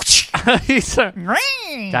whip.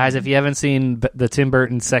 Guys, if you haven't seen the Tim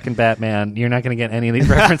Burton second Batman, you're not going to get any of these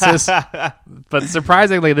references. But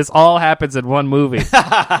surprisingly, this all happens in one movie.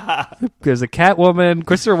 There's a Catwoman,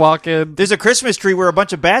 Christopher Walken. There's a Christmas tree where a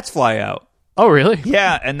bunch of bats fly out. Oh, really?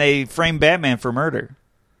 Yeah, and they frame Batman for murder.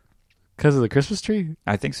 Because of the Christmas tree?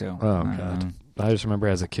 I think so. Oh, God. I just remember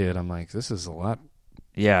as a kid, I'm like, this is a lot.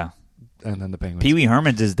 Yeah. And then the Penguins. Pee Wee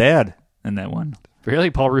Herman's his dad in that one. Really?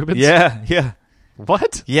 Paul Rubens? Yeah.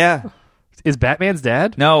 What? Yeah. Is Batman's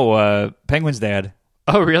dad? No, Penguin's dad.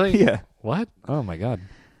 Oh, really? Yeah. What? Oh, my God.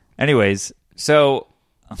 Anyways, so...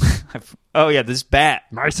 oh, yeah, this bat.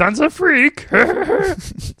 My son's a freak.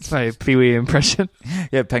 It's my Pee Wee impression.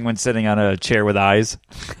 Yeah, Penguin sitting on a chair with eyes.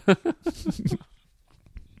 This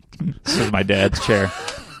is my dad's chair.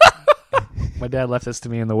 My dad left this to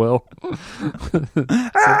me in the will.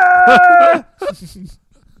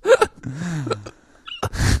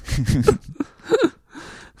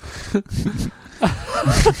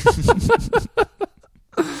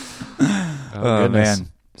 Oh goodness. man!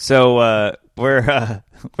 So we're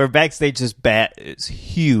backstage. This bat is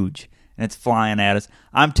huge and it's flying at us.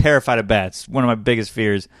 I'm terrified of bats. One of my biggest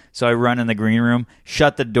fears. So I run in the green room,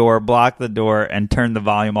 shut the door, block the door, and turn the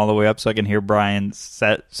volume all the way up so I can hear Brian's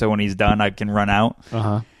set. So when he's done, I can run out.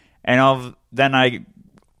 And then I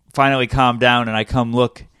finally calm down and I come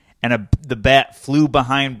look, and the bat flew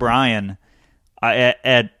behind Brian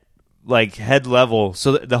at like head level,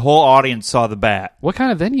 so the whole audience saw the bat. What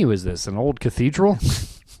kind of venue is this? An old cathedral?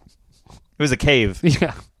 It was a cave.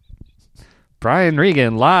 Yeah. Brian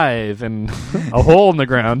Regan live in a hole in the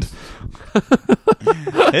ground.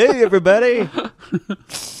 Hey, everybody!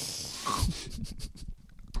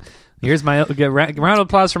 Here's my round of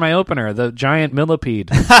applause for my opener, the giant millipede.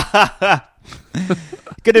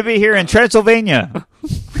 Good to be here in Transylvania.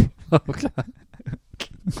 Oh, God.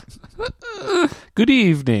 Good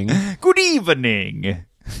evening. Good evening.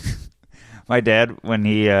 My dad,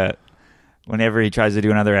 whenever he tries to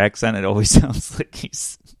do another accent, it always sounds like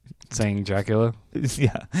he's Saying Dracula.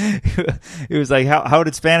 yeah. It was like, how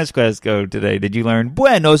did Spanish class go today? Did you learn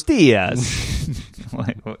Buenos dias?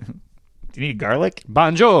 Like, what? Do you need garlic?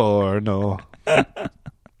 Buongiorno.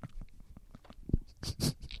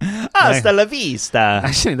 Hasta la vista.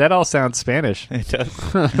 Actually, that all sounds Spanish. It does.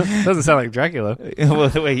 Doesn't sound like Dracula. Well,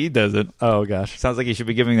 the way he does it. Oh, gosh. Sounds like he should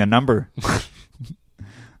be giving a number.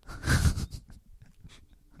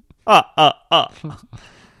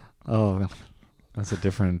 Oh, That's a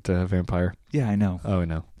different vampire. Yeah, I know. Oh, I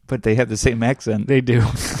know. But they have the same accent. They do.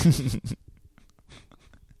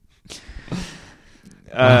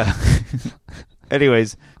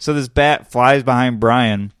 Anyways, so this bat flies behind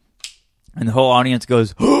Brian, and the whole audience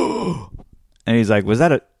goes, and he's like, "Was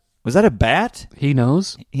that a bat?" He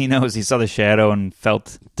knows. He knows. He saw the shadow and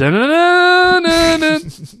felt. Dun-dun-dun-dun-dun.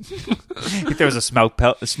 He throws a smoke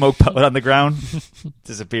pellet on the ground,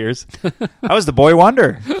 disappears. I was the boy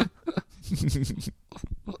wonder.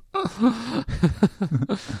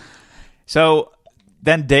 So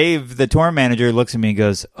then Dave, the tour manager, looks at me and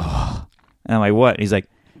goes, "Oh," and I'm like, "What?" He's like,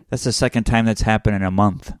 "That's the second time that's happened in a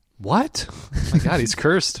month." What? Oh my God, he's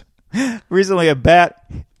cursed. Recently, a bat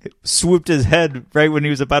swooped his head right when he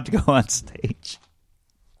was about to go on stage.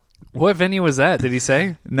 What venue was that? Did he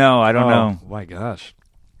say? No, I don't know. Oh my gosh.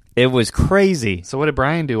 It was crazy. So what did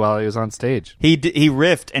Brian do while he was on stage? He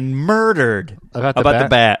riffed and murdered About the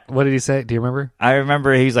bat. What did he say? Do you remember? I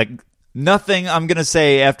remember he's like, "Nothing I'm going to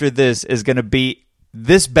say after this is going to beat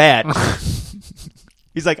this bat."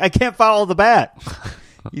 He's like, "I can't follow the bat.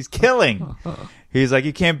 He's killing." He's like,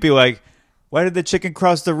 "You can't be like, why did the chicken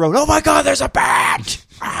cross the road? Oh my God, there's a bat!"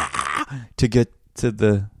 To get to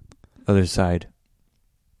the other side.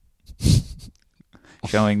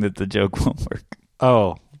 Showing that the joke won't work.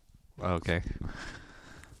 Oh. Okay.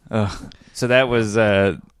 So that was...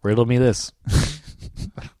 Riddle me this.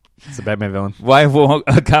 It's a Batman villain. why won't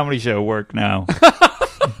a comedy show work now?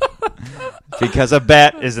 Because a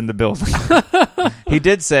bat is in the building. He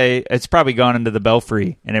did say it's probably gone into the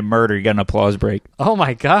belfry and it murdered. He got an applause break. Oh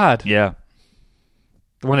my God. Yeah.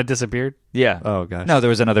 The one that disappeared? Yeah. Oh gosh. No, there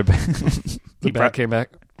was another bat. The bat came back.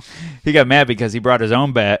 He got mad because he brought his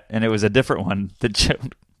own bat and it was a different one that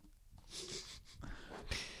showed.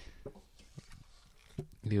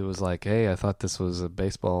 He was like, "Hey, I thought this was a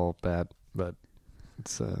baseball bat, but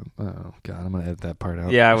it's oh God, I'm gonna edit that part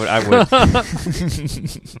out." Yeah, I would. That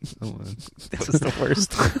was the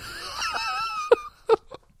worst.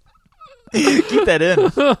 Keep that in.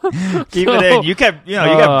 Keep it in. You kept, you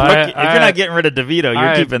got Brooke, if you're not getting rid of DeVito,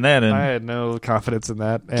 you're keeping that in. I had no confidence in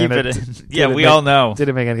that. And Keep it in. Yeah, we all know.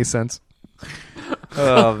 Didn't make any sense.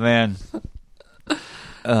 Oh man.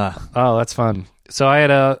 Oh, that's fun. So I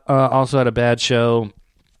had also had a bad show.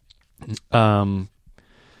 2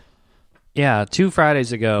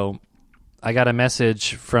 Fridays ago, I got a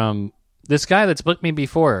message from this guy that's booked me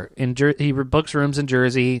before. He books rooms in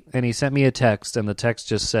Jersey, and he sent me a text, and the text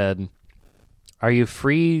just said, "Are you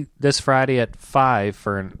free this Friday at 5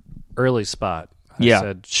 for an early spot?" I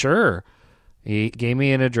said, "Sure." He gave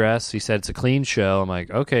me an address. He said, "It's a clean show." I'm like,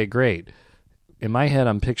 "Okay, great." In my head,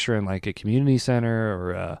 I'm picturing like a community center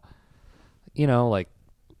or,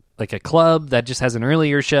 like a club that just has an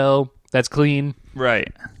earlier show that's clean.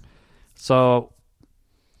 Right. So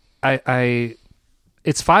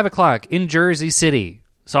it's 5:00 in Jersey City.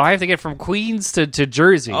 So I have to get from Queens to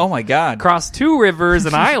Jersey. Oh my God. Cross 2 rivers,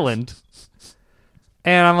 an island.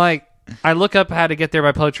 And I'm like, I look up how to get there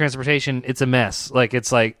by public transportation. It's a mess. Like,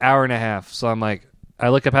 it's like hour and a half. So I'm like, I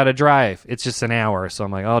look up how to drive. It's just an hour. So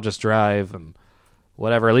I'm like, I'll just drive and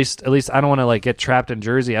whatever. At least I don't want to like get trapped in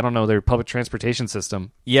Jersey. I don't know their public transportation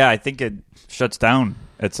system. Yeah, I think it shuts down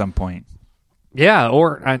at some point. Yeah,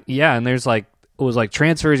 and there's like, it was like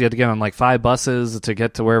transfers. You had to get on like 5 buses to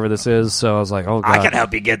get to wherever this is. So I was like, oh God. I can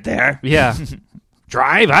help you get there. Yeah.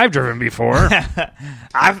 Drive. I've driven before.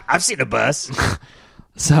 I've seen a bus.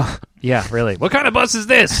 So, yeah, really. What kind of bus is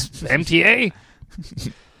this? MTA?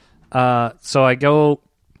 So I go...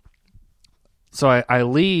 So I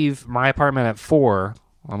leave my apartment at 4.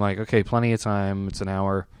 I'm like, okay, plenty of time. It's an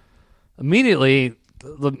hour. Immediately,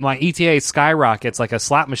 my ETA skyrockets like a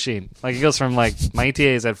slot machine. Like, it goes from, like, my ETA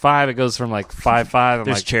is at 5. It goes from, like, 5:05.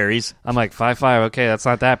 There's cherries. I'm like, 5:05. Okay, that's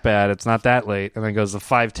not that bad. It's not that late. And then it goes to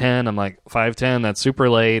 5:10. I'm like, 5:10. That's super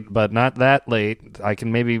late, but not that late. I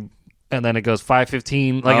can maybe... And then it goes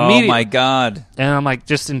 5:15. Like, immediately. Oh, my God. And I'm, like,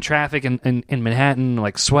 just in traffic in Manhattan,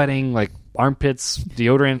 like, sweating, like, armpits,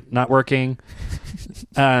 deodorant not working.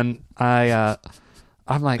 And I'm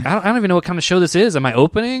like, I don't even know what kind of show this is. Am I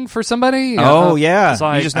opening for somebody? Oh, yeah. So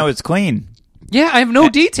you just know it's clean. Yeah, I have no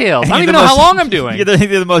details. I don't even know how long I'm doing. You're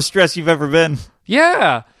the most stressed you've ever been.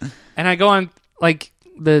 Yeah. And I go on, like,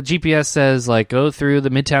 the GPS says, like, go through the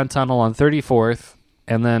Midtown Tunnel on 34th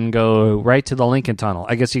and then go right to the Lincoln Tunnel.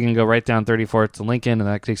 I guess you can go right down 34th to Lincoln, and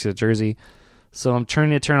that takes you to Jersey. So I'm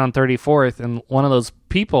trying to turn on 34th, and one of those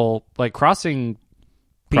people, like, crossing...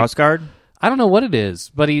 Cross guard? I don't know what it is,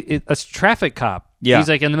 but a traffic cop. Yeah. He's,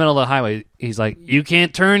 like, in the middle of the highway. He's like, you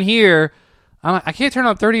can't turn here. I'm like, I can't turn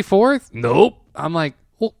on 34th? Nope. I'm like,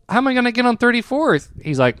 well, how am I going to get on 34th?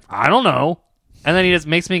 He's like, I don't know. And then he just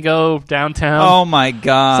makes me go downtown. Oh my So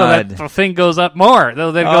god! that the thing goes up more. Then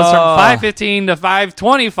it goes from 5:15 to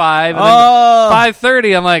 5:25, and then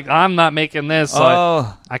 5:30. I'm like, I'm not making this. So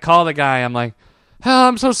I call the guy. I'm like, oh,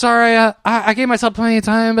 I'm so sorry. I gave myself plenty of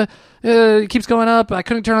time, but it keeps going up. I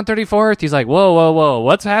couldn't turn on 34th. He's like, whoa,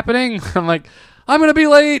 what's happening? I'm like, I'm gonna be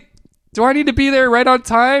late. Do I need to be there right on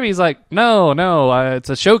time? He's like, no, it's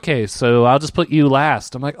a showcase, so I'll just put you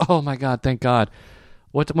last. I'm like, oh my god, thank God.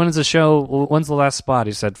 When is the show? When's the last spot?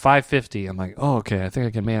 He said 5:50. I'm like, oh, okay. I think I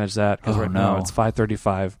can manage that because now it's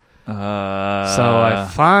 5:35. So I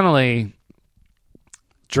finally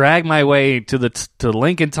drag my way to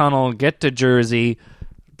Lincoln Tunnel, get to Jersey.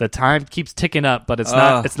 The time keeps ticking up, but it's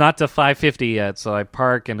not. It's not to 5:50 yet. So I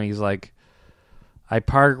park, and he's like,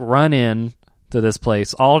 run in to this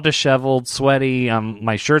place, all disheveled, sweaty.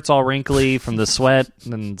 My shirt's all wrinkly from the sweat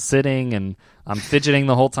and sitting, and I'm fidgeting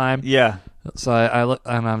the whole time. Yeah. So I look,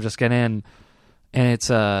 and I'm just getting in, and it's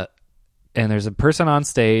and there's a person on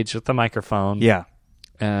stage with the microphone. Yeah.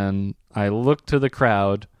 And I look to the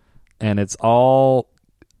crowd, and it's all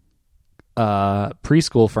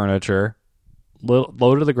preschool furniture,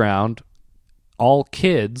 low to the ground, all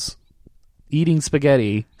kids eating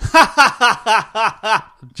spaghetti,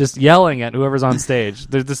 just yelling at whoever's on stage.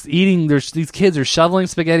 They're just eating. These kids are shoveling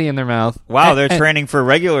spaghetti in their mouth. Wow, they're training for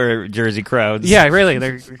regular Jersey crowds. Yeah, really.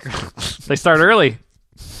 They start early.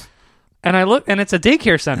 And I look, and it's a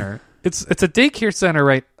daycare center. It's a daycare center,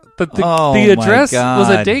 right? The address was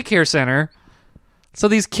a daycare center. So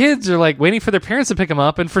these kids are like waiting for their parents to pick them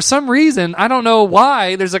up, and for some reason, I don't know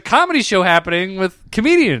why, there's a comedy show happening with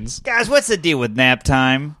comedians. Guys, what's the deal with nap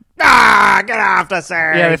time? Get off the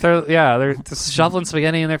stage. They're just shoveling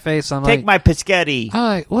spaghetti in their face. I'm Take my piscetti. I'm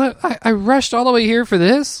like, what? I rushed all the way here for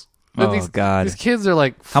this? God. These kids are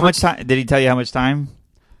like... How much time? Did he tell you how much time?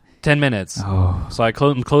 10 minutes. Oh. So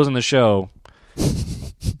I'm closing the show.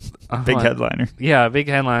 Big headliner. Yeah, big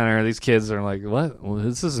headliner. These kids are like, what? Well,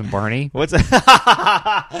 this isn't Barney. What's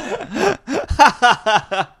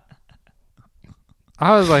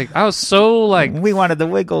I was so like... We wanted the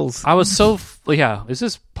Wiggles. I was so... Yeah, is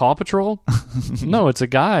this Paw Patrol? No, it's a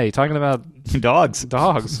guy talking about... Dogs.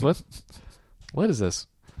 What is this?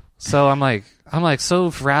 So I'm like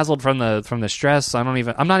so frazzled from the stress.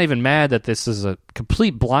 I'm not even mad that this is a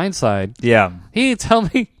complete blindside. Yeah. He didn't tell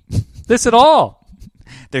me this at all.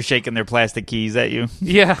 They're shaking their plastic keys at you.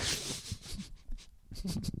 Yeah.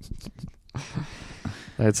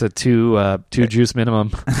 That's a two juice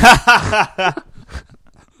minimum.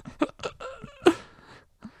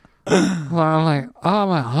 Well, I'm like,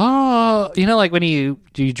 oh, you know, like when you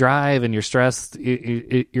drive and you're stressed,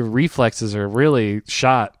 your reflexes are really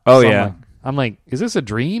shot. Oh, so yeah. I'm like, is this a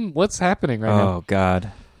dream? What's happening right now? Oh,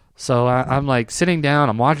 God. So I'm like sitting down.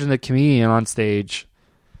 I'm watching the comedian on stage.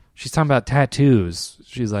 She's talking about tattoos.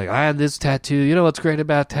 She's like, I had this tattoo. You know what's great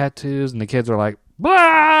about tattoos? And the kids are like,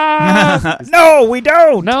 blah! No, we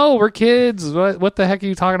don't. No, we're kids. What the heck are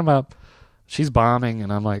you talking about? She's bombing,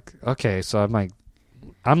 and I'm like, okay. So I'm like,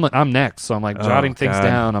 I'm next. So I'm like jotting things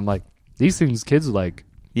down. I'm like, these things kids like.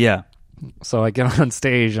 Yeah. So I get on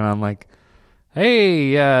stage, and I'm like,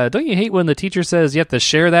 hey, don't you hate when the teacher says you have to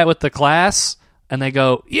share that with the class? And they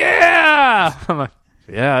go, yeah. I'm like,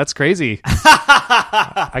 yeah, that's crazy.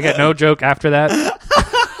 I get no joke after that.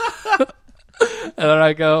 And then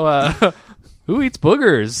I go, who eats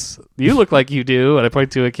boogers? You look like you do. And I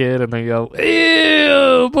point to a kid, and they go,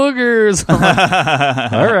 ew, boogers. I'm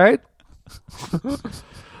like, all right.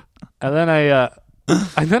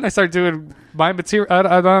 And then I start doing my material.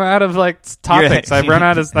 I'm out of like topics.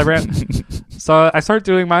 So I start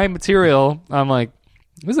doing my material. I'm like,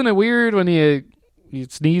 isn't it weird when you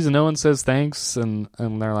sneeze and no one says thanks? And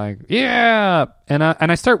they're like, yeah. And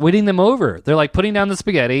I start winning them over. They're like putting down the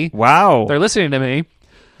spaghetti. Wow. They're listening to me.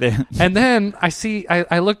 And then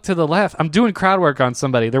I look to the left. I'm doing crowd work on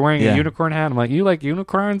somebody. They're wearing a unicorn hat. I'm like, you like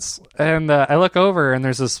unicorns? And I look over, and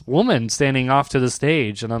there's this woman standing off to the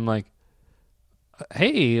stage. And I'm like,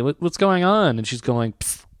 hey, what's going on? And she's going,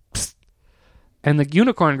 psst, psst. And the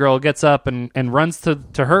unicorn girl gets up and runs to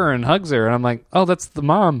her and hugs her. And I'm like, oh, that's the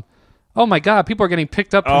mom. Oh, my God. People are getting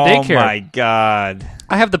picked up from daycare. Oh, my God.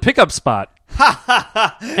 I have the pickup spot.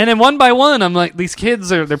 And then one by one, I'm like, these kids,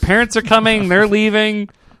 their parents are coming. They're leaving.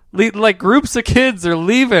 Like groups of kids are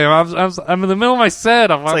leaving. I'm in the middle of my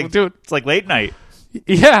set. It's like late night.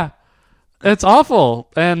 Yeah, it's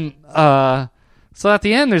awful. And so at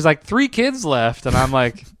the end, there's like 3 kids left, and I'm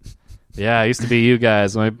like, yeah, it used to be you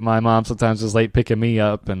guys. My mom sometimes was late picking me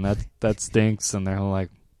up, and that stinks. And they're all like,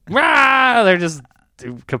 rah! They're just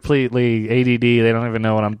completely ADD. They don't even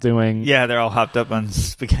know what I'm doing. Yeah, they're all hopped up on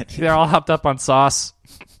spaghetti. They're all hopped up on sauce.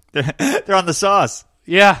 They're on the sauce.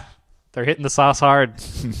 Yeah, they're hitting the sauce hard.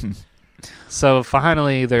 So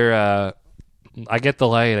finally, I get the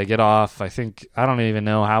light. I get off. I don't even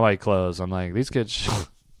know how I close. I'm like, these kids.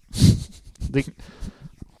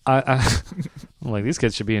 I'm like, these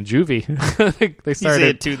kids should be in juvie. They You say started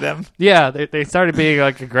it to them. Yeah, they started being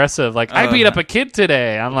like aggressive. Like, I beat up a kid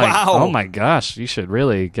today. I'm like, Wow. oh my gosh, you should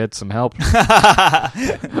really get some help.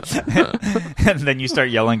 And then you start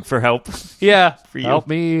yelling for help. Yeah, For you. help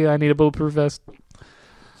me! I need a bulletproof vest.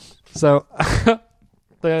 So,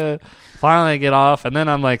 finally I get off, and then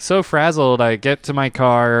I'm like so frazzled. I get to my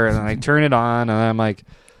car and I turn it on, and I'm like,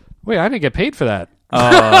 wait, I didn't get paid for that. Oh,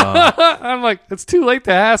 I'm like, it's too late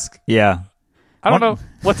to ask. yeah. I don't know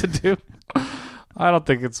what to do. I don't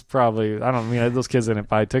think it's probably. I don't mean those kids didn't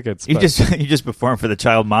buy tickets. You but- just performed for the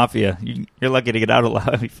child mafia. You're lucky to get out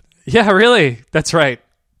alive. Yeah, really. That's right.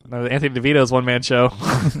 Anthony DeVito's one-man show.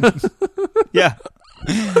 Yeah.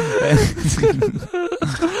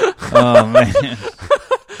 Oh man.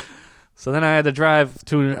 So then I had to drive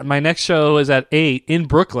to my next show is at 8 in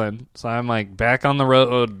Brooklyn. So I'm like back on the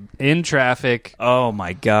road in traffic. Oh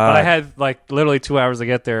my god. But I had like literally 2 hours to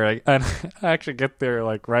get there. And I actually get there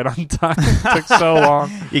like right on time. It took so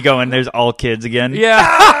long. You go in, there's all kids again.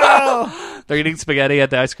 Yeah. They're eating spaghetti at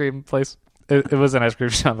the ice cream place. It was an ice cream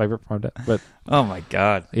shop I performed at. But Oh my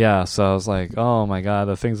god. yeah, so I was like, oh my God,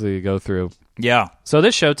 the things that you go through. Yeah. So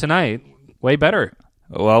this show tonight, way better.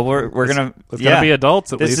 Well, we're gonna It's going to be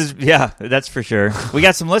adults at This least. is that's for sure. We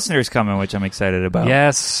got some listeners coming, which I'm excited about.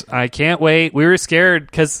 Yes, I can't wait. We were scared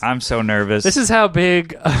because I'm so nervous. this is how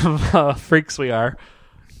big of freaks we are.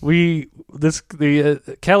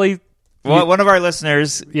 Kelly. well, one of our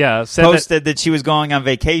listeners Yeah, said that, posted that she was going on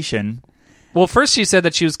vacation. well, first she said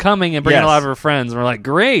that she was coming and bringing Yes. a lot of her friends, and we're like,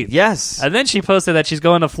 great. Yes. And then she posted that she's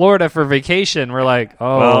going to Florida for vacation. We're like,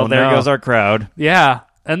 oh, well, there no. goes our crowd. Yeah.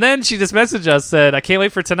 And then she just messaged us, said, I can't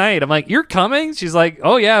wait for tonight. I'm like, you're coming? She's like,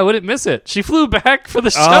 oh, yeah, I wouldn't miss it. She flew back for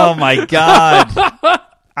the show. Oh my god.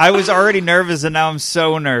 I was already nervous and now I'm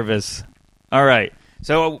so nervous. All right.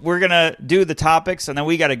 So we're going to do the topics and then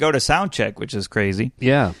we got to go to sound check, which is crazy.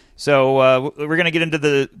 Yeah. So we're going to get into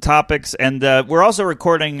the topics, and we're also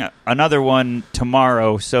recording another one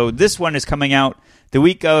tomorrow. So this one is coming out the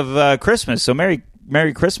week of Christmas. So Merry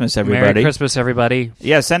Christmas, everybody. Merry Christmas, everybody.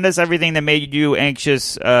 Yeah, send us everything that made you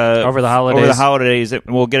anxious Over the holidays. Over the holidays, and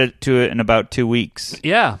we'll get to it in about 2 weeks.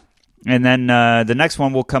 Yeah. And then the next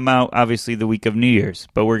one will come out, obviously, the week of New Year's.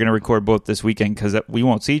 But we're going to record both this weekend because we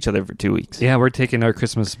won't see each other for 2 weeks. Yeah, we're taking our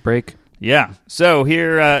Christmas break. Yeah. So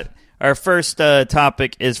here, our first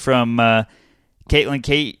topic is from Caitlin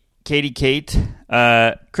Katie Kate.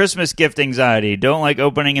 Christmas gift anxiety. Don't like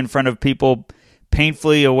opening in front of people.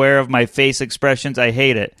 Painfully aware of my face expressions. I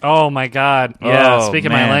hate it. Oh, my God. Yeah, Oh,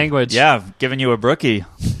 speaking man. my language. Yeah, I've given you a brookie.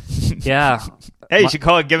 Yeah. Hey, you should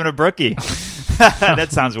call it giving a brookie.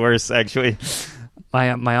 That sounds worse, actually.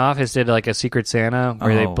 My office did like a Secret Santa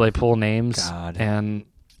where Oh, they pull names. God. And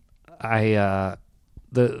I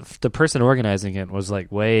the person organizing it was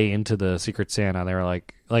like way into the Secret Santa. They were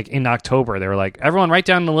like in October, they were like, everyone write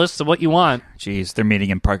down the list of what you want. Jeez, they're meeting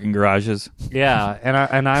in parking garages. Yeah,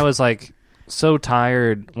 and I was like so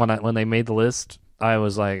tired when they made the list. I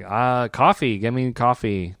was like, coffee, give me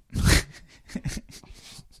coffee.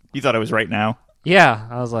 You thought it was right now. Yeah,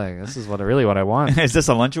 I was like, this is what I want. Is this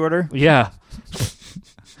a lunch order? Yeah.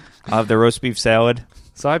 I'll have the roast beef salad.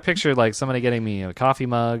 So I pictured like somebody getting me a coffee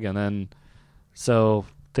mug, and then so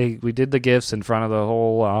we did the gifts in front of the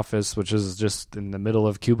whole office, which is just in the middle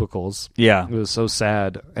of cubicles. Yeah. It was so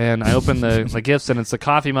sad. And I opened the gifts, and it's a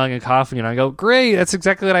coffee mug and coffee, and I go, great, that's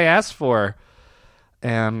exactly what I asked for.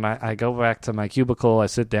 And I go back to my cubicle, I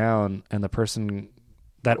sit down, and the person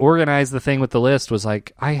that organized the thing with the list was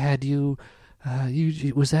like, I had you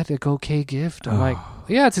was that a okay gift? I'm like,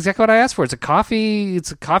 yeah, it's exactly what I asked for. It's a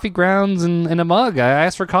coffee grounds and a mug. I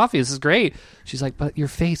asked for coffee. This is great. She's like, but your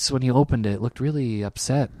face when you opened it looked really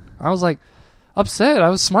upset. I was like, upset? I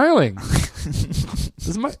was smiling.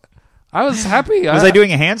 I was happy. Was I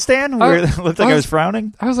doing a handstand where it looked like I was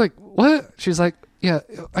frowning? I was like, what? She's like, yeah,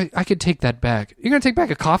 I could take that back. You're going to take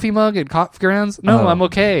back a coffee mug and coffee grounds? No, Oh. I'm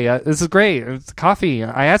okay. This is great. It's coffee.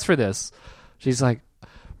 I asked for this. She's like,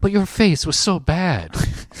 but your face was so bad.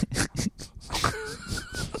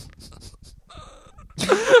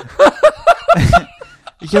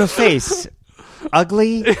 Your face.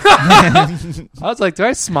 Ugly? I was like, do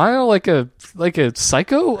I smile like a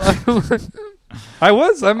psycho? I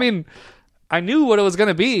was. I mean, I knew what it was going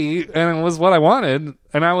to be, and it was what I wanted,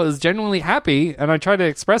 and I was genuinely happy, and I tried to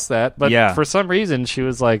express that, but Yeah. for some reason, she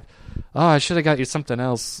was like, oh, I should have got you something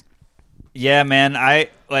else. Yeah, man. I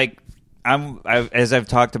like as I've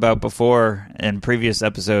talked about before in previous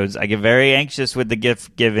episodes, I get very anxious with the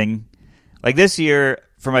gift giving. Like this year,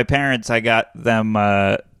 for my parents, I got them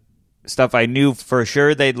stuff I knew for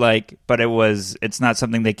sure they'd like, but it's not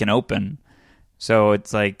something they can open. So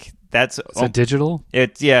it's like Is it digital?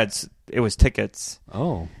 It was tickets.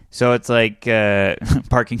 Oh. So it's like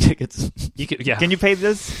parking tickets. Yeah. Can you pay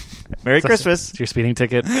this? Merry Christmas. It's your speeding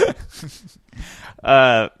ticket.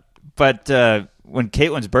 But when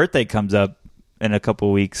Caitlin's birthday comes up in a couple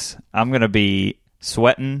of weeks, I'm gonna be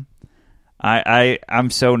sweating. I'm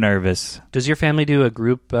so nervous. Does your family do a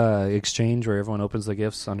group exchange where everyone opens the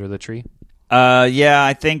gifts under the tree? Yeah,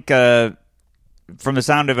 I think from the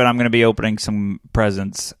sound of it, I'm going to be opening some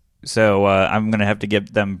presents. So I'm going to have to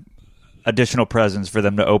give them additional presents for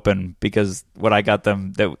them to open because what I got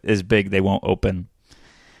them that is big, they won't open.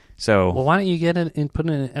 So Well, why don't you get it and put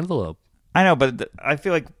it in an envelope? I know, but I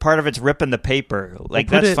feel like part of it's ripping the paper. Like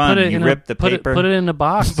that's fun. You rip the paper, put it in a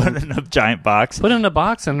box, put it in a giant box, put it in a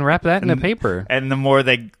box, and wrap that in a paper. And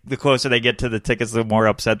the closer they get to the tickets, the more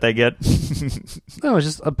upset they get. No, it's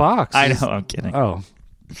just a box. I know. I'm kidding. Oh,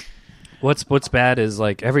 what's bad is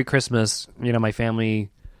like every Christmas, my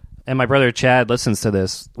family and my brother Chad listens to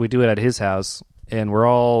this. We do it at his house, and we're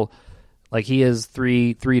all like, he has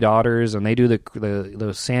three daughters, and they do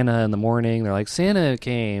the Santa in the morning. They're like, Santa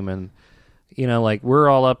came, and like we're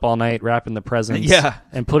all up all night wrapping the presents,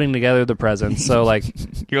 and putting together the presents. So like,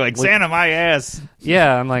 you're like, Santa, my ass.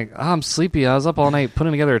 Yeah, I'm like, I'm sleepy. I was up all night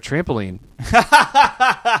putting together a trampoline.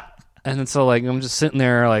 And then so like I'm just sitting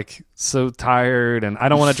there like so tired, and I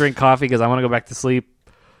don't want to drink coffee because I want to go back to sleep.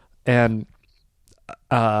 And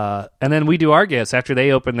then we do our gifts after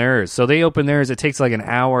they open theirs. So they open theirs. It takes like an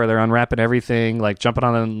hour. They're unwrapping everything, like jumping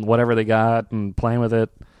on whatever they got and playing with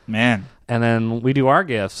it. Man. And then we do our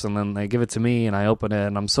gifts, and then they give it to me, and I open it,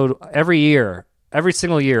 and I'm so every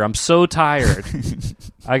single year, I'm so tired.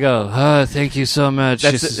 I go, thank you so much.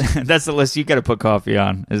 That's the list you got to put coffee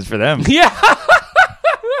on. Is for them. Yeah.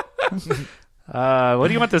 What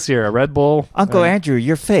do you want this year? A Red Bull? Uncle Andrew,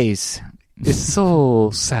 your face is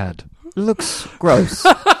so sad. Looks gross.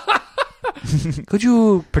 Could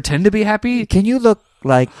you pretend to be happy? Can you look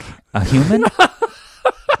like a human?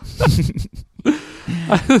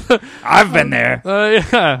 I've been there.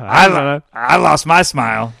 Yeah, I lost my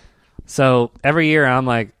smile. So every year I'm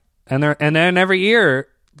like, and then every year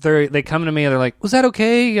they come to me and they're like, "Was that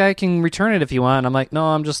okay? I can return it if you want." I'm like, "No,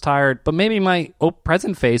 I'm just tired." But maybe my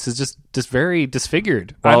present face is just very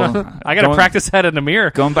disfigured. Well, I got to practice that in the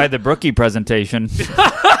mirror. Going by the Brookie presentation.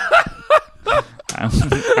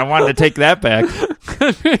 I wanted to take that back.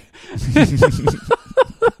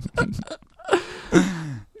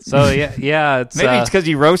 So yeah, it's maybe it's because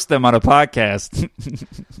you roast them on a podcast.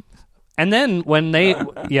 And then when they,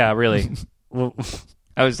 really,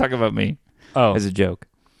 I was talking about me. Oh, as a joke.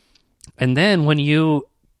 And then when you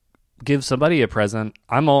give somebody a present,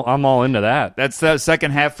 I'm all into that. That's the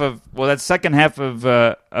second half of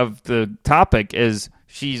the topic is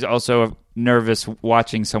she's also nervous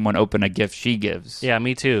watching someone open a gift she gives. Yeah,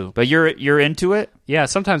 me too. But you're into it? Yeah,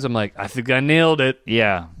 sometimes I'm like, I think I nailed it.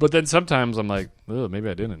 Yeah. But then sometimes I'm like, oh, maybe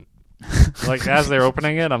I didn't. Like as they're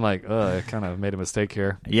opening it, I'm like, oh, I kind of made a mistake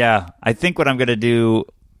here. Yeah. I think what I'm going to do,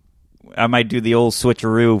 I might do the old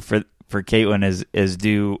switcheroo for Caitlin is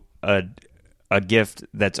do a gift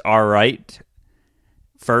that's all right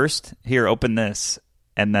first. Here, open this.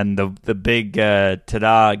 And then the big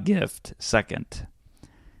ta-da gift second.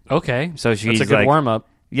 Okay. So she's that's a good like, warm-up.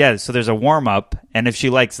 Yeah, so there's a warm-up. And if she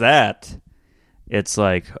likes that, it's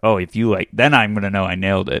like, oh, if you like, then I'm going to know I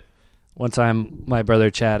nailed it. One time, my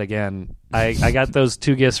brother Chad again, I got those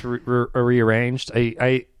two gifts rearranged.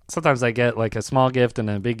 I sometimes I get like a small gift and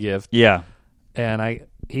a big gift. Yeah. And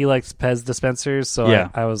he likes Pez dispensers, so yeah.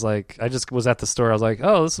 I was like, I just was at the store. I was like,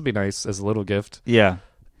 oh, this will be nice as a little gift. Yeah.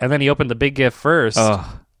 And then he opened the big gift first,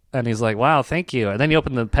 and he's like, wow, thank you. And then he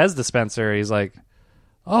opened the Pez dispenser. He's like,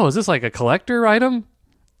 oh, is this like a collector item?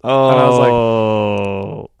 Oh. And I was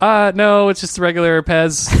like, no, it's just a regular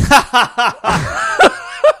Pez.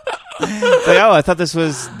 It's like, oh, I thought this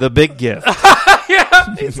was the big gift.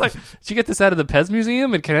 Yeah. He's like, did you get this out of the Pez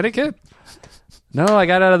Museum in Connecticut? No, I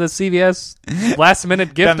got out of the CVS last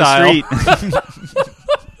minute gift down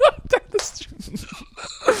the street.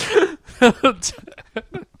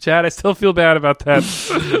 Chad, I still feel bad about that.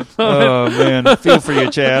 Oh, man. I feel for you,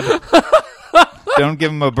 Chad. Don't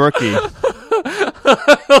give him a brookie.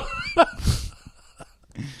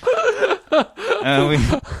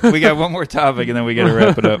 We got one more topic, and then we got to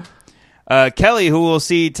wrap it up. Kelly, who we'll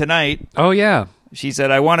see tonight. Oh, yeah. She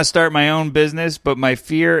said, I want to start my own business, but my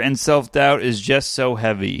fear and self-doubt is just so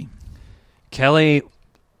heavy. Kelly,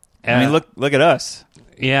 I mean, look at us.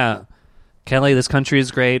 Yeah. Kelly, this country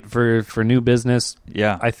is great for new business.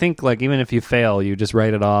 Yeah. I think, like, even if you fail, you just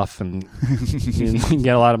write it off and you can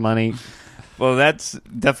get a lot of money. Well, that's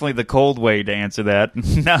definitely the cold way to answer that.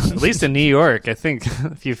 No. At least in New York, I think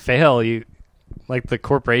if you fail, the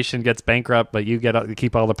corporation gets bankrupt, but you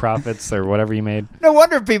keep all the profits or whatever you made. No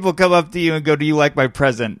wonder people come up to you and go, "Do you like my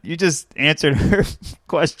present?" You just answered her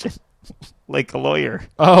question like a lawyer.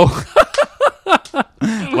 Oh.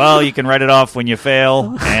 Well, you can write it off when you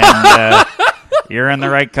fail, and you're in the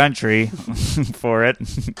right country for it.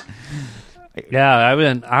 Yeah,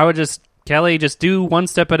 I would just, Kelly, just do one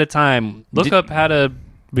step at a time. Look up how to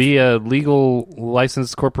be a legal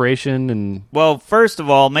licensed corporation. And well, first of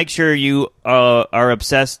all, make sure you are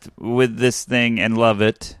obsessed with this thing and love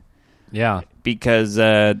it. Yeah. Because,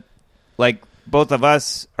 like, both of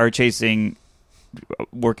us are chasing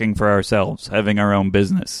working for ourselves, having our own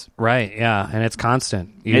business. Right, yeah, and it's constant.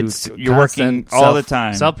 You're working all the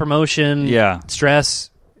time. Self-promotion, Yeah. stress.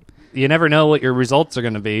 You never know what your results are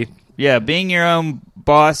going to be. Yeah, being your own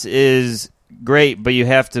boss is great, but you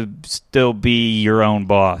have to still be your own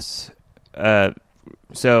boss.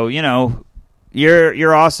 So,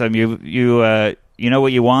 you're awesome. You know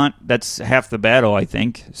what you want. That's half the battle, I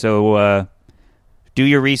think. So do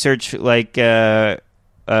your research like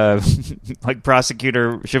like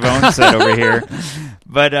Prosecutor Chavone said over here.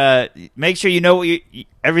 But make sure you know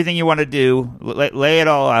everything you want to do. Lay it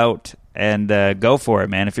all out and go for it,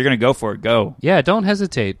 man. If you're going to go for it, go. Yeah, don't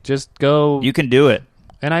hesitate. Just go. You can do it.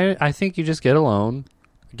 And I think you just get a loan.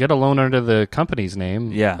 Get a loan under the company's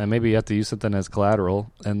name. Yeah. And maybe you have to use something as collateral.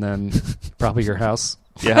 And then probably your house.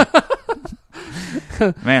 Yeah.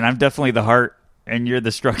 Man, I'm definitely the heart and you're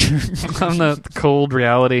the structure. I'm the cold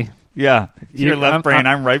reality. Yeah. You're left brain,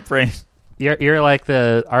 I'm right brain. You're like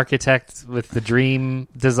the architect with the dream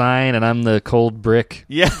design, and I'm the cold brick.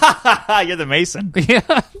 Yeah, you're the mason.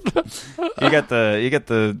 Yeah, you got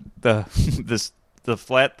the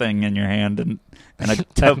flat thing in your hand and a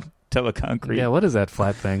tub of concrete. Yeah, what is that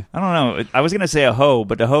flat thing? I don't know. I was gonna say a hoe,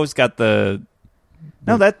 but the hoe's got the.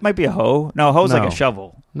 No, that might be a hoe. No, a hoe's like a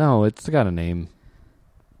shovel. No, it's got a name.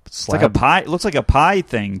 It's like a pie. It looks like a pie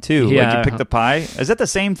thing too. Yeah. Like you pick the pie. Is that the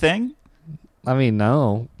same thing? I mean,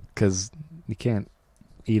 no, because you can't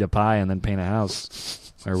eat a pie and then paint a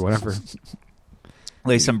house or whatever.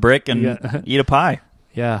 Lay some brick and eat a pie.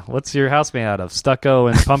 Yeah. What's your house made out of? Stucco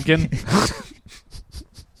and pumpkin?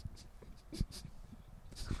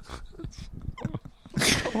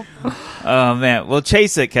 Oh man, well,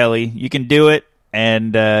 chase it, Kelly. You can do it,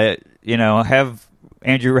 and have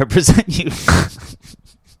Andrew represent you.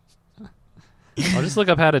 I'll just look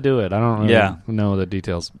up how to do it. I don't really know the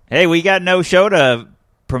details. Hey, we got no show to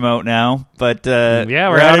promote now, but yeah,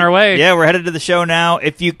 we're on our way. Yeah, we're headed to the show now.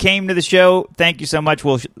 If you came to the show, thank you so much.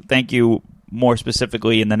 We'll thank you more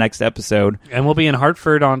specifically in the next episode. And we'll be in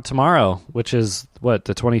Hartford on tomorrow, which is what,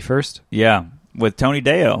 the 21st? Yeah, with Tony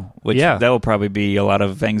Deo, which that will probably be a lot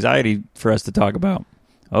of anxiety for us to talk about.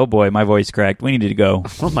 Oh boy, my voice cracked. We need to go.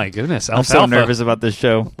 Oh my goodness. I'm so nervous about this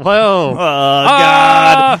show. Whoa. Oh,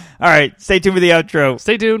 God. All right, stay tuned for the outro.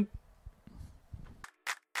 Stay tuned.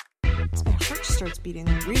 My heart starts beating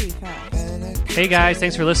really fast. Hey guys,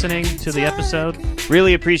 thanks for listening to the episode.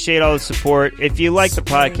 Really appreciate all the support. If you like the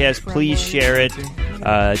podcast, please share it.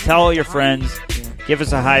 Tell all your friends. Give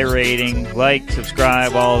us a high rating. Like,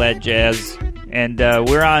 subscribe, all that jazz. And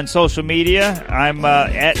we're on social media. I'm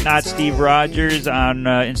at Not Steve Rogers on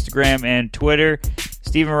Instagram and Twitter.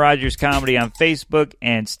 Steven Rogers Comedy on Facebook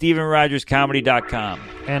and StevenRogersComedy.com.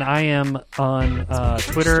 And I am on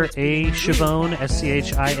Twitter, Chavone,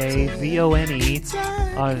 SCHIAVONE.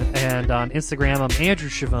 And on Instagram, I'm Andrew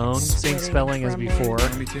Chavone, same spelling as before.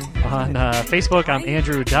 On Facebook, I'm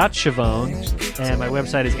Andrew.Chavone. And my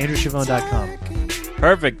website is AndrewChavone.com.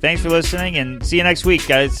 Perfect. Thanks for listening, and see you next week,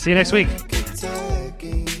 guys. See you next week.